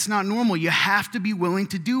that? That's not normal. You have to be willing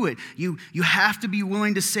to do it. You have to be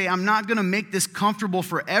willing to say, I'm not going to make this comfortable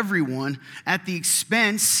for everyone at the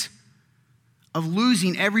expense of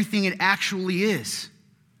losing everything it actually is.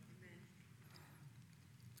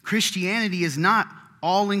 Christianity is not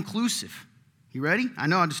all-inclusive. You ready? I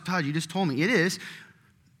know, Todd, you just told me. It is.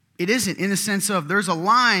 It isn't, in the sense of there's a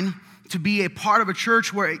line to be a part of a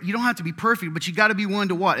church where you don't have to be perfect, but you got to be willing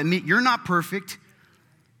to what? Admit you're not perfect,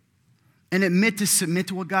 and admit to submit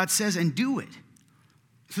to what God says and do it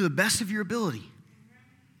to the best of your ability.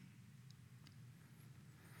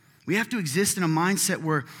 We have to exist in a mindset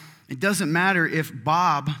where it doesn't matter if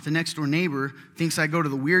Bob, the next door neighbor, thinks I go to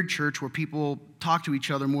the weird church where people talk to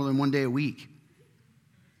each other more than one day a week.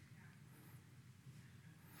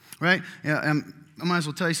 Right? Yeah, I might as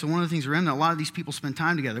well tell you, so one of the things we're in, a lot of these people spend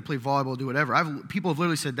time together. They play volleyball, do whatever. People have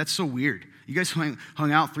literally said, that's so weird. You guys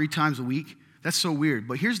hung out 3 times a week? That's so weird.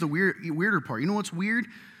 But here's the weirder part. You know what's weird?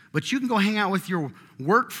 But you can go hang out with your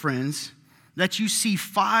work friends that you see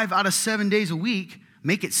 5 out of 7 days a week,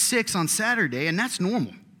 make it 6 on Saturday, and that's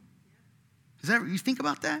normal. You think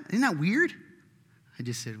about that? Isn't that weird? I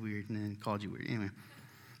just said weird and then called you weird. Anyway.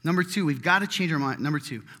 Number 2, we've got to change our mind. Number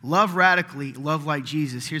 2, love radically, love like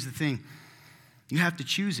Jesus. Here's the thing. You have to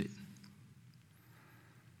choose it.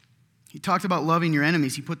 He talked about loving your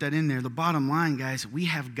enemies. He put that in there. The bottom line, guys, we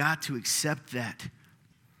have got to accept that.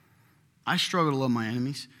 I struggle to love my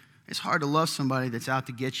enemies. It's hard to love somebody that's out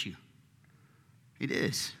to get you. It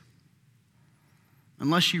is.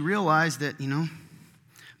 Unless you realize that,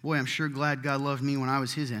 boy, I'm sure glad God loved me when I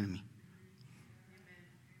was his enemy.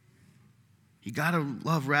 You got to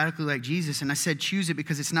love radically like Jesus. And I said choose it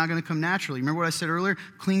because it's not going to come naturally. Remember what I said earlier?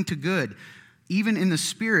 Cling to good. Even in the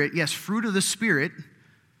Spirit, yes, fruit of the Spirit,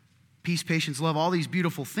 peace, patience, love, all these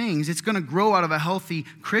beautiful things. It's going to grow out of a healthy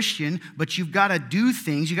Christian, but you've got to do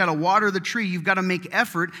things. You've got to water the tree. You've got to make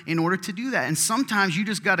effort in order to do that. And sometimes you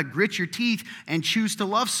just got to grit your teeth and choose to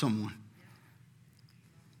love someone.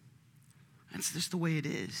 That's just the way it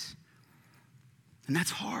is. And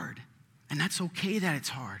that's hard. And that's okay that it's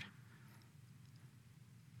hard.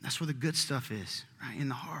 That's where the good stuff is, right? In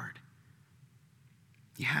the hard.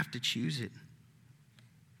 You have to choose it.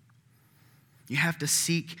 You have to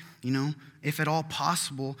seek, if at all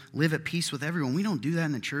possible, live at peace with everyone. We don't do that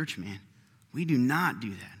in the church, man. We do not do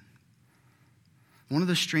that. One of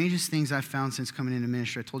the strangest things I've found since coming into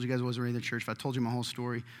ministry, I told you guys I wasn't ready to the church. If I told you my whole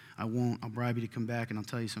story, I won't. I'll bribe you to come back and I'll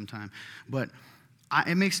tell you sometime. But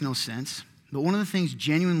it makes no sense. But one of the things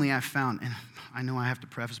genuinely I've found, and I know I have to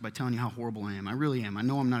preface by telling you how horrible I am. I really am. I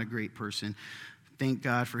know I'm not a great person. Thank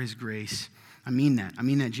God for his grace. I mean that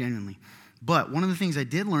genuinely. But one of the things I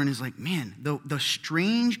did learn is the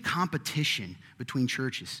strange competition between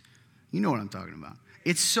churches. You know what I'm talking about.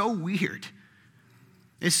 It's so weird.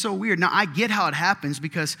 It's so weird. Now, I get how it happens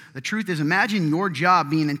because the truth is, imagine your job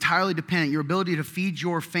being entirely dependent, your ability to feed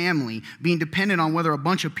your family being dependent on whether a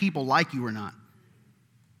bunch of people like you or not.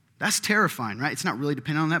 That's terrifying, right? It's not really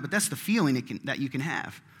dependent on that, but that's the feeling that you can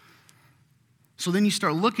have. So then you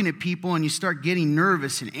start looking at people and you start getting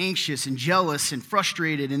nervous and anxious and jealous and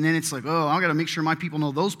frustrated, and then it's like, oh, I got to make sure my people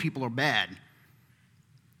know those people are bad.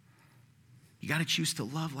 You got to choose to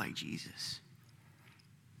love like Jesus.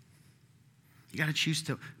 You got to choose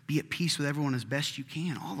to be at peace with everyone as best you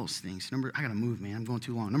can. All those things. I got to move, man. I'm going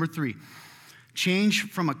too long. Number 3, change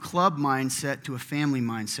from a club mindset to a family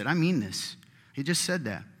mindset. I mean this. He just said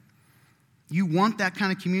that. You want that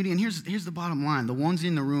kind of community, and here's the bottom line. The ones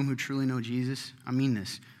in the room who truly know Jesus, I mean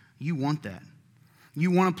this. You want that.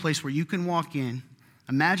 You want a place where you can walk in.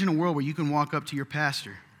 Imagine a world where you can walk up to your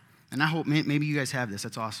pastor, and I hope maybe you guys have this.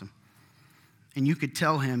 That's awesome. And you could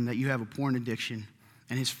tell him that you have a porn addiction,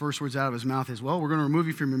 and his first words out of his mouth is, well, we're going to remove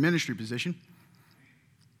you from your ministry position.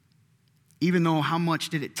 Even though how much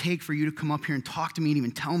did it take for you to come up here and talk to me and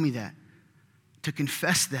even tell me that, to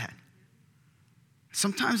confess that?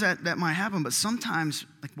 Sometimes that might happen, but sometimes,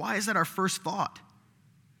 why is that our first thought?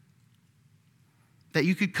 That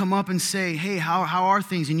you could come up and say, hey, how are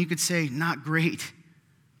things? And you could say, not great.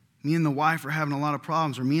 Me and the wife are having a lot of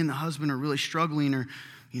problems, or me and the husband are really struggling, or,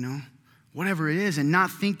 whatever it is, and not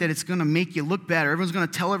think that it's going to make you look better. Everyone's going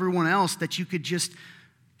to tell everyone else that you could just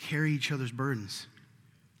carry each other's burdens.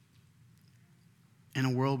 In a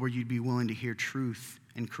world where you'd be willing to hear truth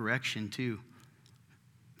and correction too.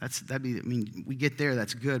 We get there,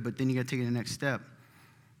 that's good, but then you got to take it the next step.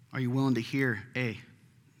 Are you willing to hear, hey,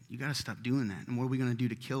 you got to stop doing that, and what are we going to do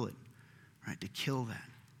to kill it, right? To kill that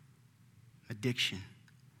addiction.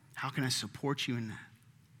 How can I support you in that?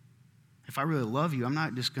 If I really love you, I'm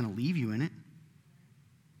not just going to leave you in it.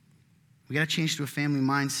 We got to change to a family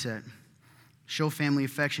mindset. Show family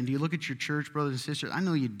affection. Do you look at your church, brothers and sisters? I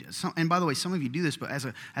know you do. And by the way, some of you do this, but as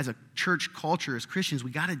a church culture, as Christians, we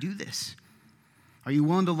got to do this. Are you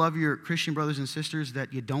willing to love your Christian brothers and sisters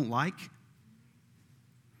that you don't like?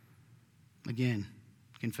 Again,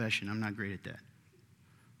 confession, I'm not great at that.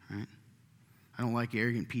 Right? I don't like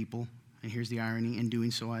arrogant people. And here's the irony. In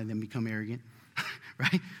doing so, I then become arrogant.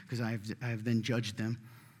 Right? Because I have then judged them.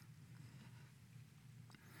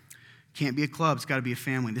 Can't be a club. It's got to be a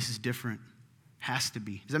family. This is different. Has to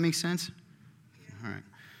be. Does that make sense? All right.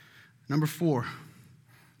 Number 4,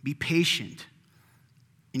 be patient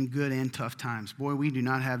in good and tough times. Boy, we do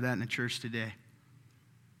not have that in the church today.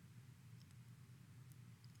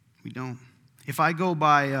 We don't. If I go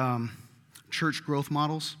by church growth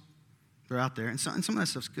models, they're out there, and some of that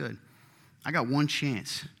stuff's good. I got one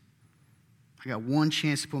chance. I got one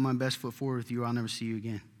chance to put my best foot forward with you, or I'll never see you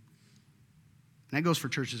again. And that goes for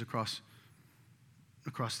churches across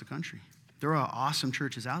the country. There are awesome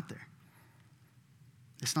churches out there.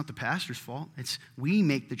 It's not the pastor's fault. It's we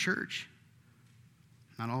make the church.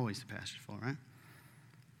 Not always the pastor's fault, right?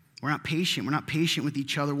 We're not patient. We're not patient with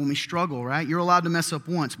each other when we struggle, right? You're allowed to mess up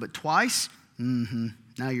once, but twice?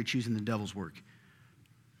 Now you're choosing the devil's work.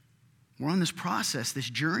 We're on this process, this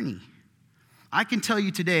journey. I can tell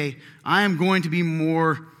you today, I am going to be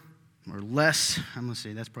more or less, I'm going to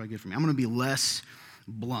say that's probably good for me. I'm going to be less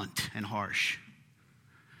blunt and harsh.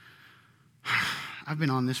 I've been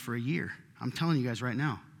on this for a year. I'm telling you guys right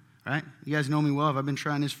now, right? You guys know me well. Have I been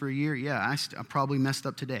trying this for a year? Yeah, I probably messed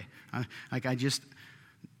up today.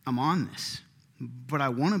 I'm on this. But I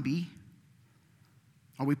want to be.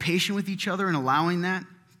 Are we patient with each other and allowing that?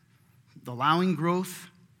 Allowing growth?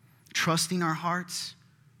 Trusting our hearts?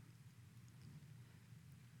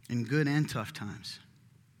 In good and tough times.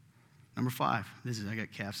 Number 5, I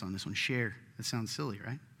got caps on this one, share. That sounds silly,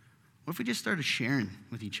 right? What if we just started sharing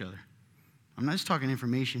with each other? I'm not just talking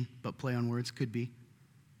information, but play on words, could be.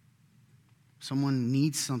 Someone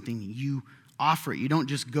needs something, you offer it. You don't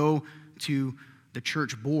just go to the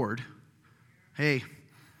church board. Hey,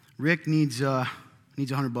 Rick needs $100. I'm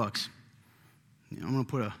going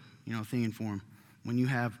to put a thing in for him. When you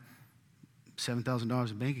have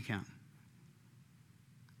 $7,000 in bank account,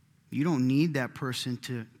 you don't need that person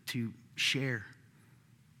to share.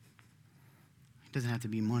 It doesn't have to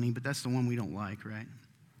be money, but that's the one we don't like, right?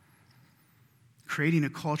 Creating a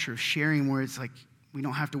culture of sharing where it's like, we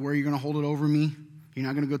don't have to worry you're going to hold it over me. You're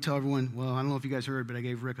not going to go tell everyone, well, I don't know if you guys heard, but I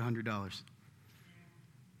gave Rick $100.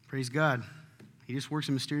 Praise God. He just works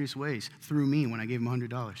in mysterious ways through me when I gave him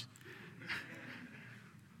 $100.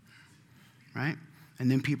 Right?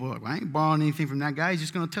 And then people are like, well, I ain't borrowing anything from that guy. He's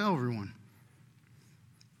just going to tell everyone.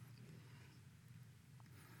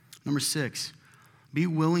 Number 6, be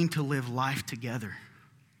willing to live life together.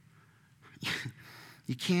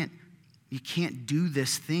 You can't do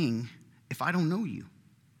this thing if I don't know you,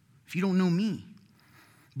 if you don't know me.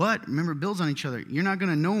 But remember, it builds on each other. You're not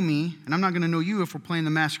going to know me, and I'm not going to know you if we're playing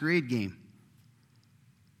the masquerade game.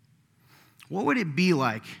 What would it be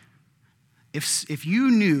like if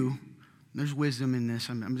you knew, there's wisdom in this,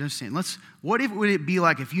 I'm just saying, would it be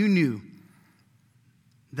like if you knew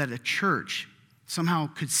that a church somehow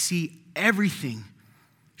could see everything,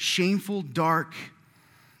 shameful, dark,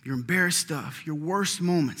 your embarrassed stuff, your worst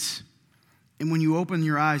moments, and when you opened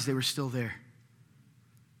your eyes, they were still there?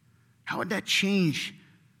 How would that change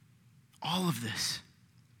all of this?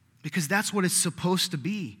 Because that's what it's supposed to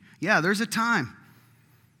be. Yeah, there's a time,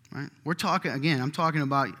 right? I'm talking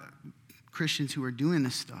about Christians who are doing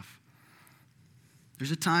this stuff.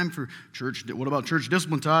 There's a time for church. What about church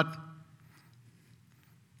discipline, Todd?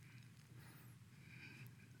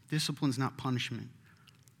 Discipline's not punishment.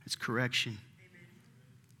 It's correction.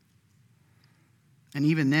 And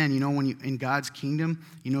even then, when in God's kingdom,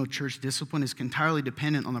 church discipline is entirely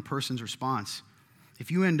dependent on the person's response.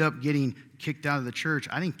 If you end up getting kicked out of the church,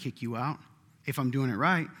 I didn't kick you out if I'm doing it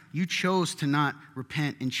right. You chose to not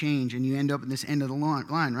repent and change, and you end up at this end of the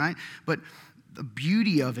line, right? But the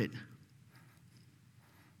beauty of it,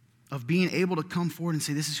 of being able to come forward and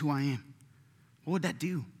say, this is who I am, what would that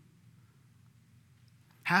do?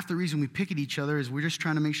 Half the reason we pick at each other is we're just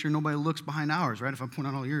trying to make sure nobody looks behind ours, right? If I point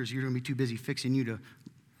out all yours, you're going to be too busy fixing you to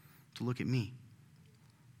look at me.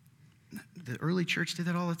 The early church did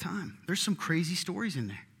that all the time. There's some crazy stories in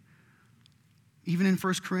there. Even in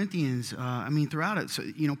 1 Corinthians, throughout it. So,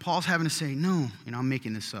 Paul's having to say, no, I'm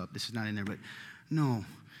making this up. This is not in there, but no,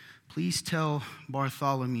 please tell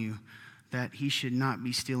Bartholomew that he should not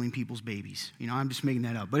be stealing people's babies. I'm just making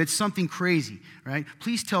that up. But it's something crazy, right?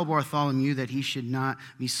 Please tell Bartholomew that he should not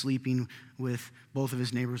be sleeping with both of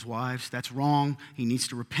his neighbors' wives. That's wrong. He needs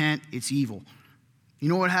to repent. It's evil. You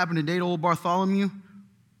know what happened today to old Bartholomew?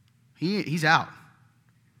 He's out.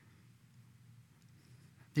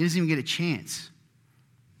 He doesn't even get a chance.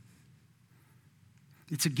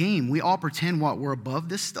 It's a game. We all pretend we're above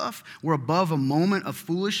this stuff. We're above a moment of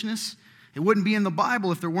foolishness. It wouldn't be in the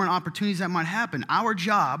Bible if there weren't opportunities that might happen. Our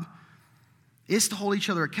job is to hold each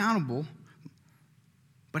other accountable.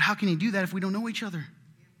 But how can you do that if we don't know each other?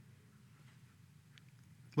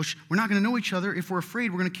 We're not going to know each other if we're afraid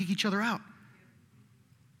we're going to kick each other out.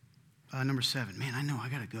 Number 7. Man, I know. I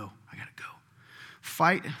got to go.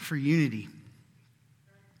 Fight for unity.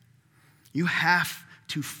 You have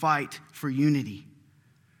to fight for unity.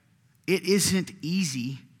 It isn't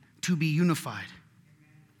easy to be unified.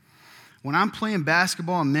 When I'm playing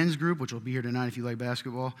basketball in men's group, which will be here tonight if you like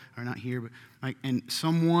basketball, or not here, but and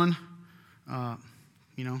someone,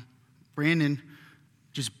 Brandon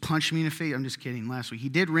just punched me in the face. I'm just kidding. Last week, he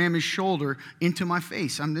did ram his shoulder into my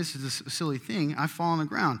face. This is a silly thing. I fall on the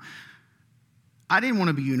ground. I didn't want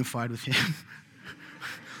to be unified with him.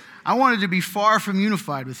 I wanted to be far from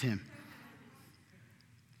unified with him.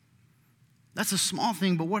 That's a small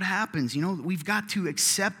thing, but what happens? We've got to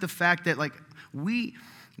accept the fact that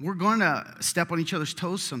we're going to step on each other's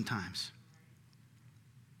toes sometimes.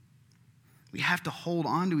 We have to hold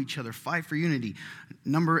on to each other, fight for unity.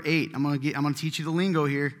 Number 8, I'm going to teach you the lingo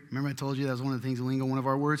here. Remember I told you that was one of the things, the lingo, one of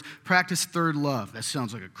our words. Practice third love. That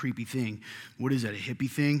sounds like a creepy thing. What is that, a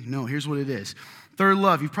hippie thing? No, here's what it is. Third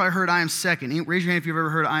love. You've probably heard I am second. Raise your hand if you've ever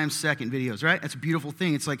heard I am second videos, right? That's a beautiful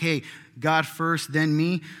thing. It's like, hey, God first, then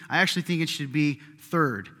me. I actually think it should be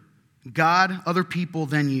third. God, other people,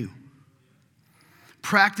 then you.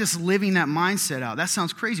 Practice living that mindset out. That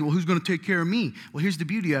sounds crazy. Well, who's going to take care of me? Well, here's the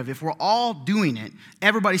beauty of it. If we're all doing it,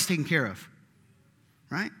 everybody's taken care of,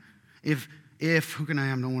 right? If who can I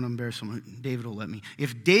am? Don't want to embarrass someone. David will let me.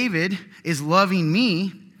 If David is loving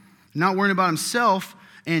me, not worrying about himself,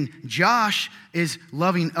 and Josh is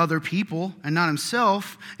loving other people and not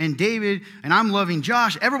himself, and David and I'm loving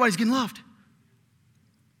Josh, everybody's getting loved.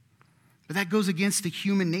 But that goes against the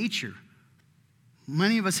human nature.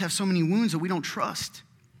 Many of us have so many wounds that we don't trust.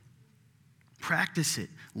 Practice it.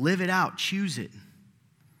 Live it out. Choose it.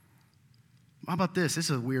 How about this? This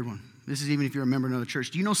is a weird one. This is even if you're a member of another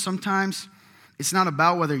church. Do you know sometimes it's not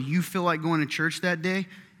about whether you feel like going to church that day?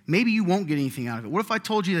 Maybe you won't get anything out of it. What if I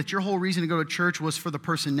told you that your whole reason to go to church was for the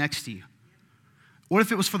person next to you? What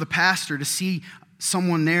if it was for the pastor to see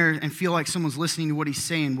someone there and feel like someone's listening to what he's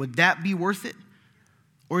saying? Would that be worth it?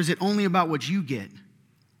 Or is it only about what you get?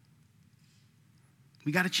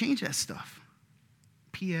 We got to change that stuff.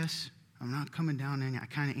 P.S. I'm not coming down in. I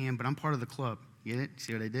kind of am, but I'm part of the club. Get it?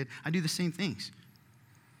 See what I did? I do the same things.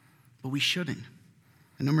 But we shouldn't.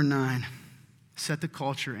 And number 9, set the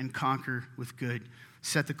culture and conquer with good.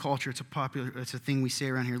 Set the culture. It's a thing we say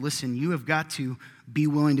around here. Listen, you have got to be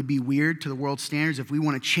willing to be weird to the world's standards if we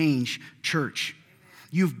want to change church.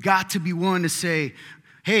 You've got to be willing to say,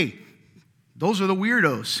 hey, those are the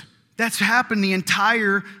weirdos. That's happened the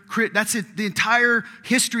entire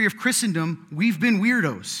history of Christendom. We've been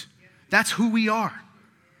weirdos. That's who we are.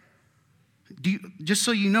 Just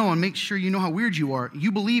so you know and make sure you know how weird you are,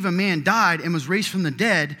 you believe a man died and was raised from the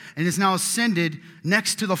dead and is now ascended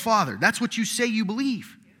next to the Father. That's what you say you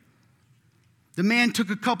believe. The man took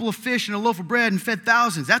a couple of fish and a loaf of bread and fed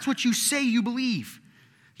thousands. That's what you say you believe.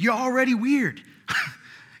 You're already weird.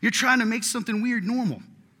 You're trying to make something weird normal.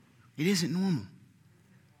 It isn't normal.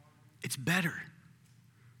 It's better.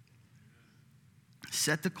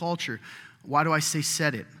 Set the culture. Why do I say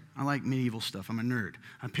set it? I like medieval stuff. I'm a nerd.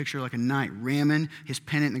 I picture like a knight ramming his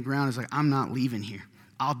pennant in the ground. He's like, I'm not leaving here.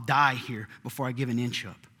 I'll die here before I give an inch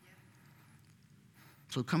up.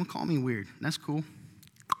 So come and call me weird. That's cool.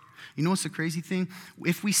 You know what's the crazy thing?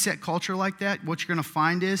 If we set culture like that, what you're going to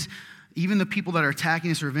find is even the people that are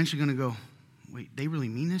attacking us are eventually going to go, wait, they really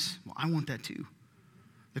mean this? Well, I want that too.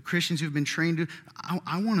 The Christians who've been trained to,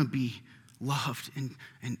 I want to be loved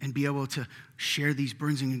and be able to share these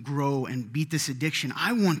burdens and grow and beat this addiction.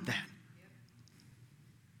 I want that.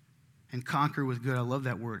 And conquer with good. I love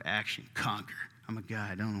that word, action. Conquer. I'm a guy.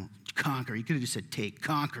 I don't know. Conquer. You could have just said take.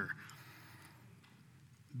 Conquer.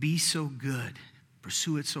 Be so good.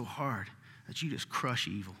 Pursue it so hard that you just crush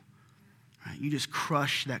evil. Right? You just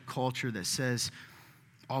crush that culture that says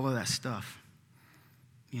all of that stuff.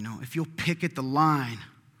 You know, if you'll picket the line,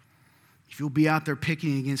 if you'll be out there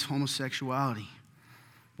picketing against homosexuality,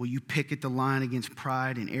 will you picket the line against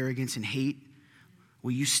pride and arrogance and hate?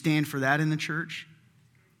 Will you stand for that in the church?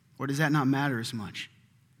 Or does that not matter as much?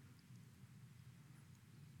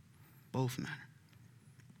 Both matter.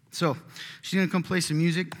 So, she's going to come play some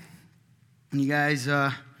music. And you guys,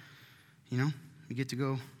 you get to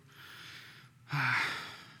go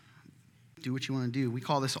do what you want to do. We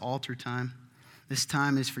call this altar time. This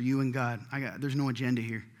time is for you and God. There's no agenda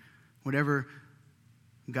here. Whatever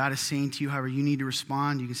God is saying to you, however you need to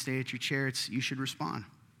respond, you can stay at your chair. You should respond.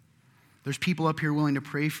 There's people up here willing to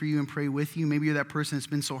pray for you and pray with you. Maybe you're that person that's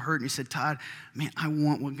been so hurt and you said, Todd, man, I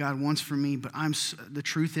want what God wants for me, but the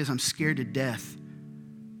truth is I'm scared to death.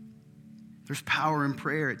 There's power in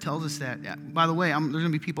prayer. It tells us that. By the way, there's going to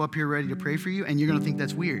be people up here ready to pray for you, and you're going to think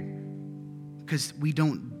that's weird because we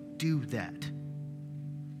don't do that.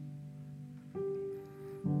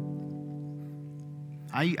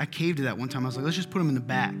 I caved to that one time. I was like, let's just put him in the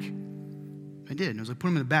back. I did. And I was like, put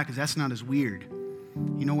him in the back because that's not as weird.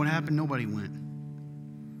 You know what happened? Nobody went.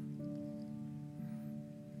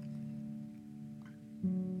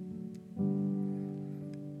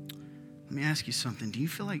 Let me ask you something. Do you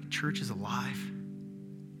feel like church is alive?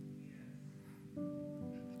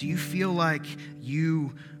 Do you feel like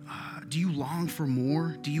do you long for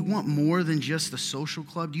more? Do you want more than just the social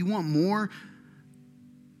club? Do you want more?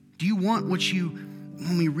 Do you want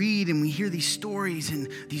when we read and we hear these stories and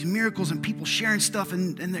these miracles and people sharing stuff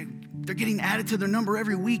and they're getting added to their number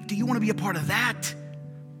every week, do you want to be a part of that?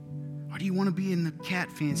 Or do you want to be in the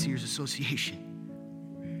Cat Fanciers Association?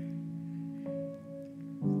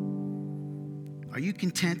 Are you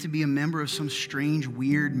content to be a member of some strange,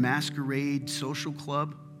 weird masquerade social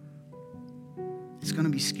club? It's going to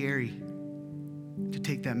be scary to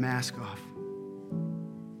take that mask off.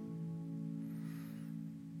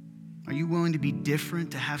 Are you willing to be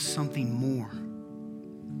different, to have something more?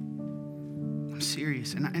 I'm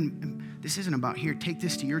serious. And this isn't about here. Take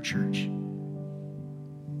this to your church.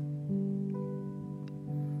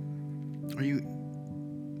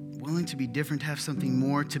 willing to be different, to have something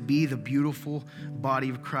more, to be the beautiful body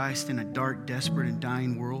of Christ in a dark, desperate, and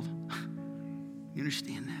dying world? You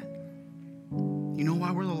understand that? You know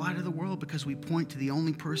why we're the light of the world? Because we point to the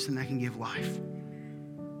only person that can give life.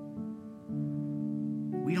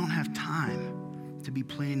 We don't have time to be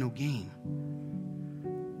playing no game.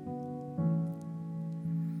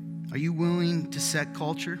 Are you willing to set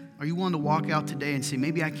culture? Are you willing to walk out today and say,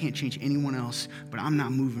 maybe I can't change anyone else, but I'm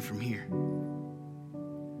not moving from here?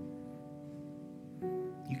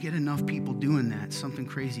 You get enough people doing that, something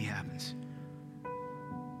crazy happens.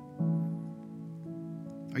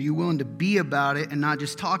 Are you willing to be about it and not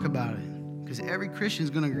just talk about it? Because every Christian is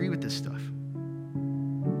going to agree with this stuff.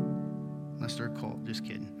 Unless they're a cult, just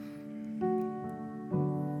kidding.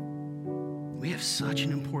 We have such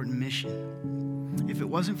an important mission. If it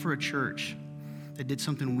wasn't for a church that did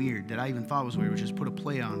something weird, that I even thought was weird, which is put a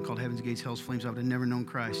play on called Heaven's Gates, Hell's Flames, I would have never known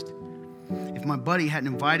Christ. If my buddy hadn't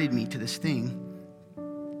invited me to this thing,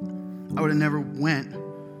 I would have never went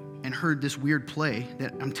and heard this weird play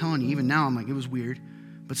that I'm telling you, even now I'm like, it was weird.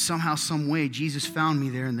 But somehow, some way, Jesus found me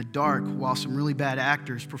there in the dark while some really bad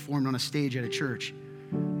actors performed on a stage at a church.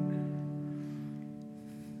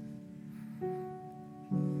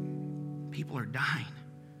 People are dying.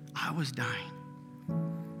 I was dying.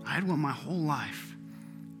 I had went my whole life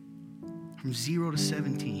from 0 to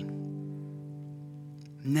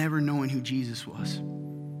 17, never knowing who Jesus was,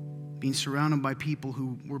 being surrounded by people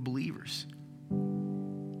who were believers.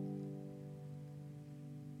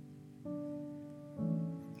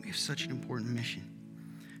 We have such an important mission.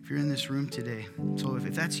 If you're in this room today, so if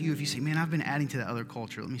that's you, if you say, man, I've been adding to that other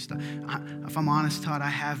culture, let me stop. If I'm honest, Todd, I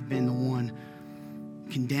have been the one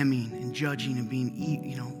condemning and judging and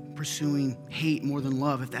being, pursuing hate more than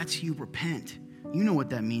love. If that's you, repent. You know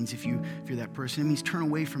what that means if you're that person. It means turn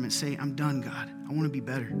away from it. Say, I'm done, God. I want to be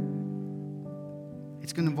better.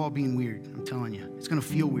 It's going to involve being weird, I'm telling you. It's going to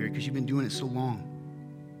feel weird because you've been doing it so long.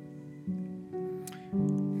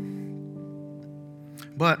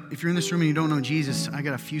 But if you're in this room and you don't know Jesus, I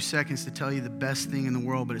got a few seconds to tell you the best thing in the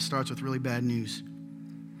world, but it starts with really bad news.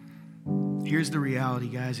 Here's the reality,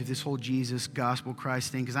 guys, if this whole Jesus, gospel,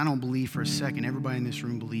 Christ thing, because I don't believe for a second, everybody in this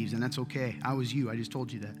room believes, and that's okay. I was you, I just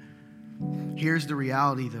told you that. Here's the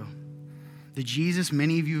reality, though. The Jesus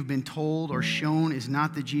many of you have been told or shown is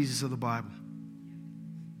not the Jesus of the Bible.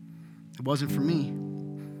 It wasn't for me.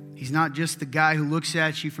 He's not just the guy who looks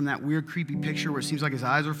at you from that weird, creepy picture where it seems like his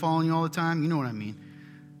eyes are following you all the time. You know what I mean.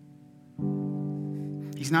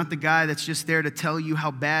 He's not the guy that's just there to tell you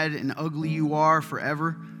how bad and ugly you are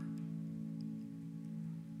forever.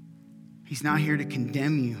 He's not here to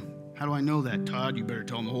condemn you. How do I know that? Todd, you better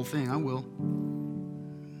tell him the whole thing. I will.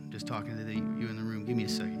 Just talking to you in the room. Give me a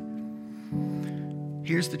second.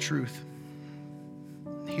 Here's the truth.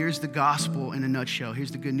 Here's the gospel in a nutshell.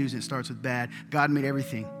 Here's the good news, and it starts with bad. God made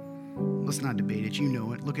everything. Let's not debate it. You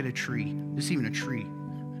know it. Look at a tree. Just even a tree.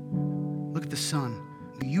 Look at the sun.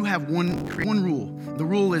 You have one rule. The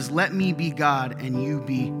rule is, let me be God and you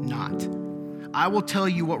be not. I will tell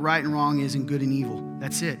you what right and wrong is and good and evil.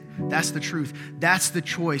 That's it. That's the truth. That's the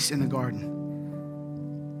choice in the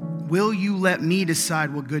garden. Will you let me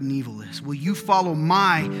decide what good and evil is? Will you follow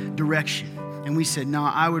my direction? And we said, no,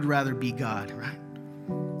 I would rather be God, right?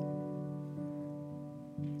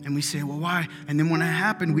 And we say, well, why? And then when that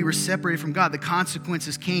happened, we were separated from God. The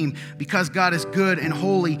consequences came. Because God is good and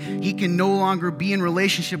holy, he can no longer be in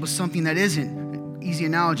relationship with something that isn't. Easy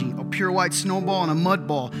analogy, a pure white snowball and a mud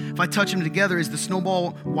ball. If I touch them together, is the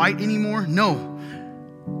snowball white anymore? No.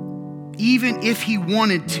 Even if he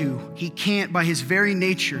wanted to, he can't, by his very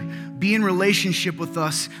nature, be in relationship with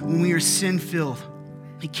us when we are sin-filled.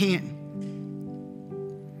 He can't.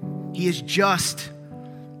 He is just.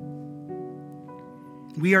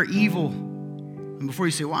 We are evil. And before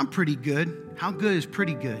you say, well, I'm pretty good. How good is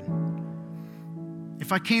pretty good?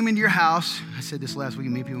 If I came into your house, I said this last week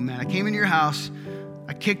and made people mad. I came into your house,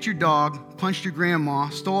 I kicked your dog, punched your grandma,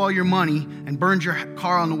 stole all your money, and burned your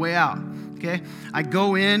car on the way out, okay? I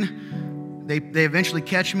go in, they eventually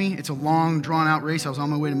catch me. It's a long, drawn-out race. I was on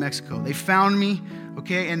my way to Mexico. They found me,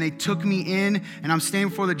 okay, and they took me in, and I'm standing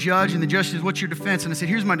before the judge, and the judge says, what's your defense? And I said,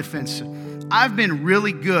 here's my defense. I've been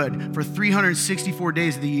really good for 364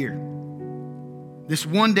 days of the year. This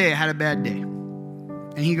one day I had a bad day.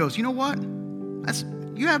 And he goes, you know what?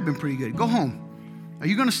 You have been pretty good. Go home. Are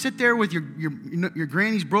you going to sit there with your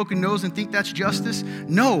granny's broken nose and think that's justice?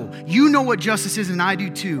 No. You know what justice is, and I do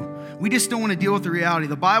too. We just don't want to deal with the reality.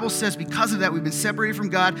 The Bible says because of that, we've been separated from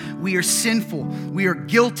God. We are sinful. We are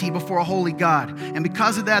guilty before a holy God. And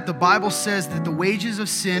because of that, the Bible says that the wages of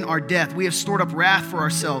sin are death. We have stored up wrath for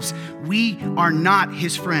ourselves. We are not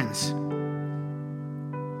his friends.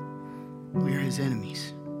 his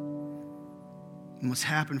enemies. And what's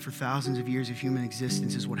happened for thousands of years of human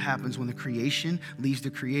existence is what happens when the creation leaves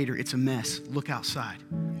the creator. It's a mess. Look outside.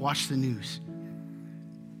 Watch the news.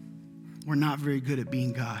 We're not very good at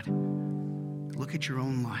being God. Look at your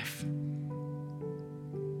own life.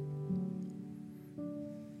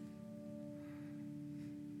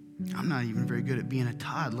 I'm not even very good at being a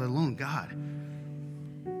Todd, let alone God.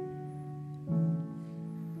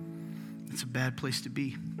 It's a bad place to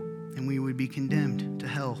be. And we would be condemned to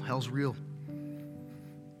hell. Hell's real.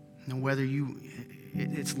 And whether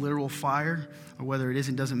it's literal fire or whether it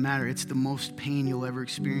isn't, doesn't matter. It's the most pain you'll ever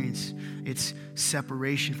experience. It's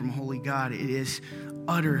separation from holy God. It is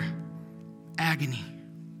utter agony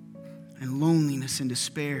and loneliness and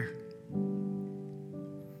despair.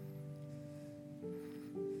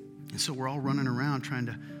 And so we're all running around trying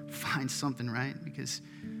to find something, right? Because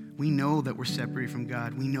we know that we're separated from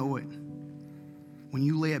God. We know it. When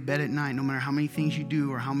you lay at bed at night, no matter how many things you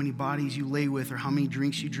do or how many bodies you lay with or how many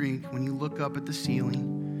drinks you drink, when you look up at the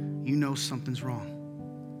ceiling, you know something's wrong.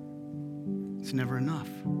 It's never enough.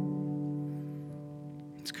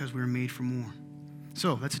 It's because we were made for more.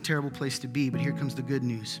 So that's a terrible place to be, but here comes the good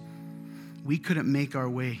news. We couldn't make our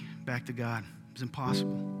way back to God. It was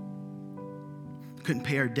impossible. Couldn't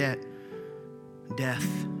pay our death.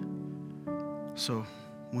 So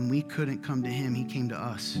when we couldn't come to him, he came to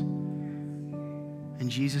us. And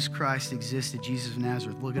Jesus Christ existed, Jesus of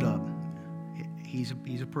Nazareth. Look it up. He's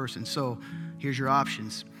a person. So here's your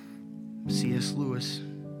options. C.S. Lewis.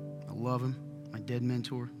 I love him. My dead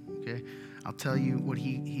mentor. Okay. I'll tell you what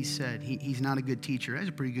he said. He's not a good teacher. He's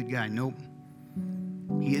a pretty good guy. Nope.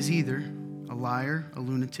 He is either a liar, a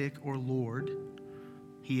lunatic, or Lord.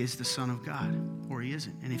 He is the Son of God, or he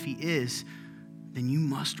isn't. And if he is, then you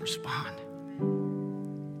must respond.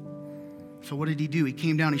 So what did he do? He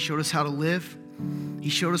came down. He showed us how to live. He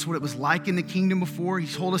showed us what it was like in the kingdom before.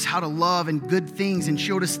 He told us how to love and good things and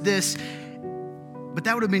showed us this. But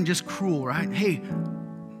that would have been just cruel, right? Hey,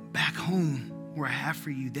 back home where I have for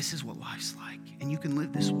you, this is what life's like. And you can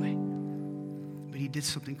live this way. But he did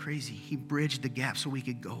something crazy. He bridged the gap so we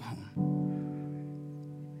could go home.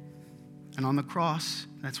 And on the cross,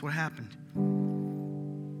 that's what happened.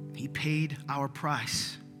 He paid our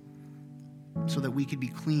price so that we could be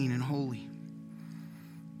clean and holy.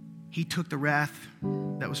 He took the wrath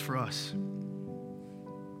that was for us.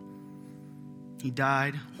 He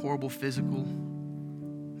died, horrible physical,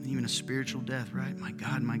 even a spiritual death, right? My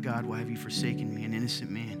God, why have you forsaken me, an innocent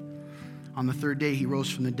man? On the third day, he rose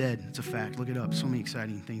from the dead. It's a fact. Look it up. So many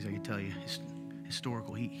exciting things I could tell you.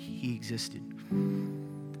 Historical. He existed.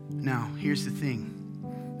 Now, here's the thing.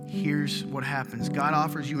 Here's what happens. God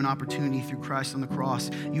offers you an opportunity through Christ on the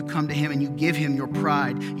cross. You come to him and you give him your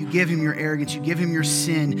pride. You give him your arrogance. You give him your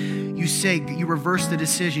sin. You say, you reverse the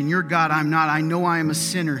decision. You're God, I'm not. I know I am a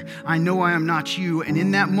sinner. I know I am not you. And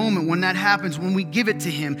in that moment, when that happens, when we give it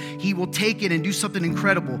to him, he will take it and do something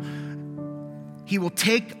incredible. He will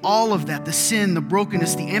take all of that, the sin, the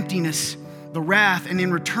brokenness, the emptiness, the wrath, and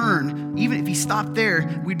in return, even if he stopped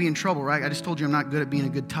there, we'd be in trouble, right? I just told you I'm not good at being a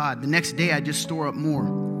good Todd. The next day, I just store up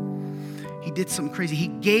more. He did something crazy. He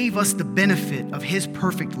gave us the benefit of his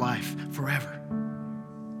perfect life forever.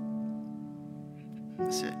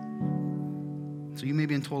 That's it. So you may have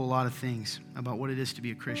been told a lot of things about what it is to be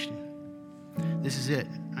a Christian. This is it.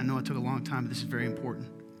 I know it took a long time, but this is very important.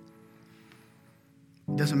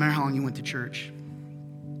 It doesn't matter how long you went to church.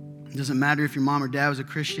 It doesn't matter if your mom or dad was a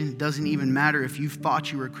Christian. It doesn't even matter if you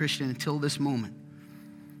thought you were a Christian until this moment.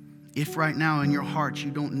 If right now in your heart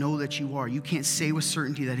you don't know that you are, you can't say with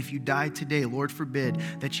certainty that if you died today, Lord forbid,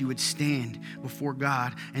 that you would stand before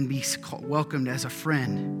God and be welcomed as a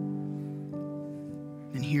friend,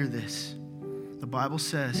 then hear this. The Bible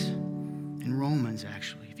says in Romans,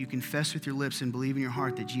 actually, if you confess with your lips and believe in your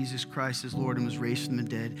heart that Jesus Christ is Lord and was raised from the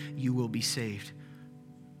dead, you will be saved.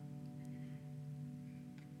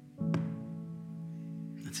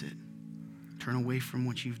 That's it. Turn away from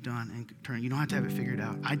what you've done and turn. You don't have to have it figured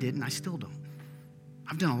out. I didn't. I still don't.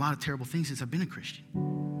 I've done a lot of terrible things since I've been a Christian.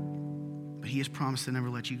 But he has promised to never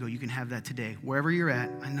let you go. You can have that today. Wherever you're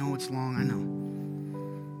at, I know it's long, I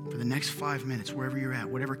know. For the next 5 minutes, wherever you're at,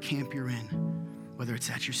 whatever camp you're in, whether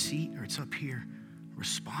it's at your seat or it's up here,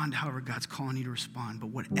 respond however God's calling you to respond.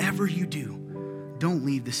 But whatever you do, don't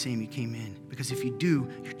leave the same you came in. Because if you do,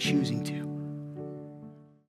 you're choosing to.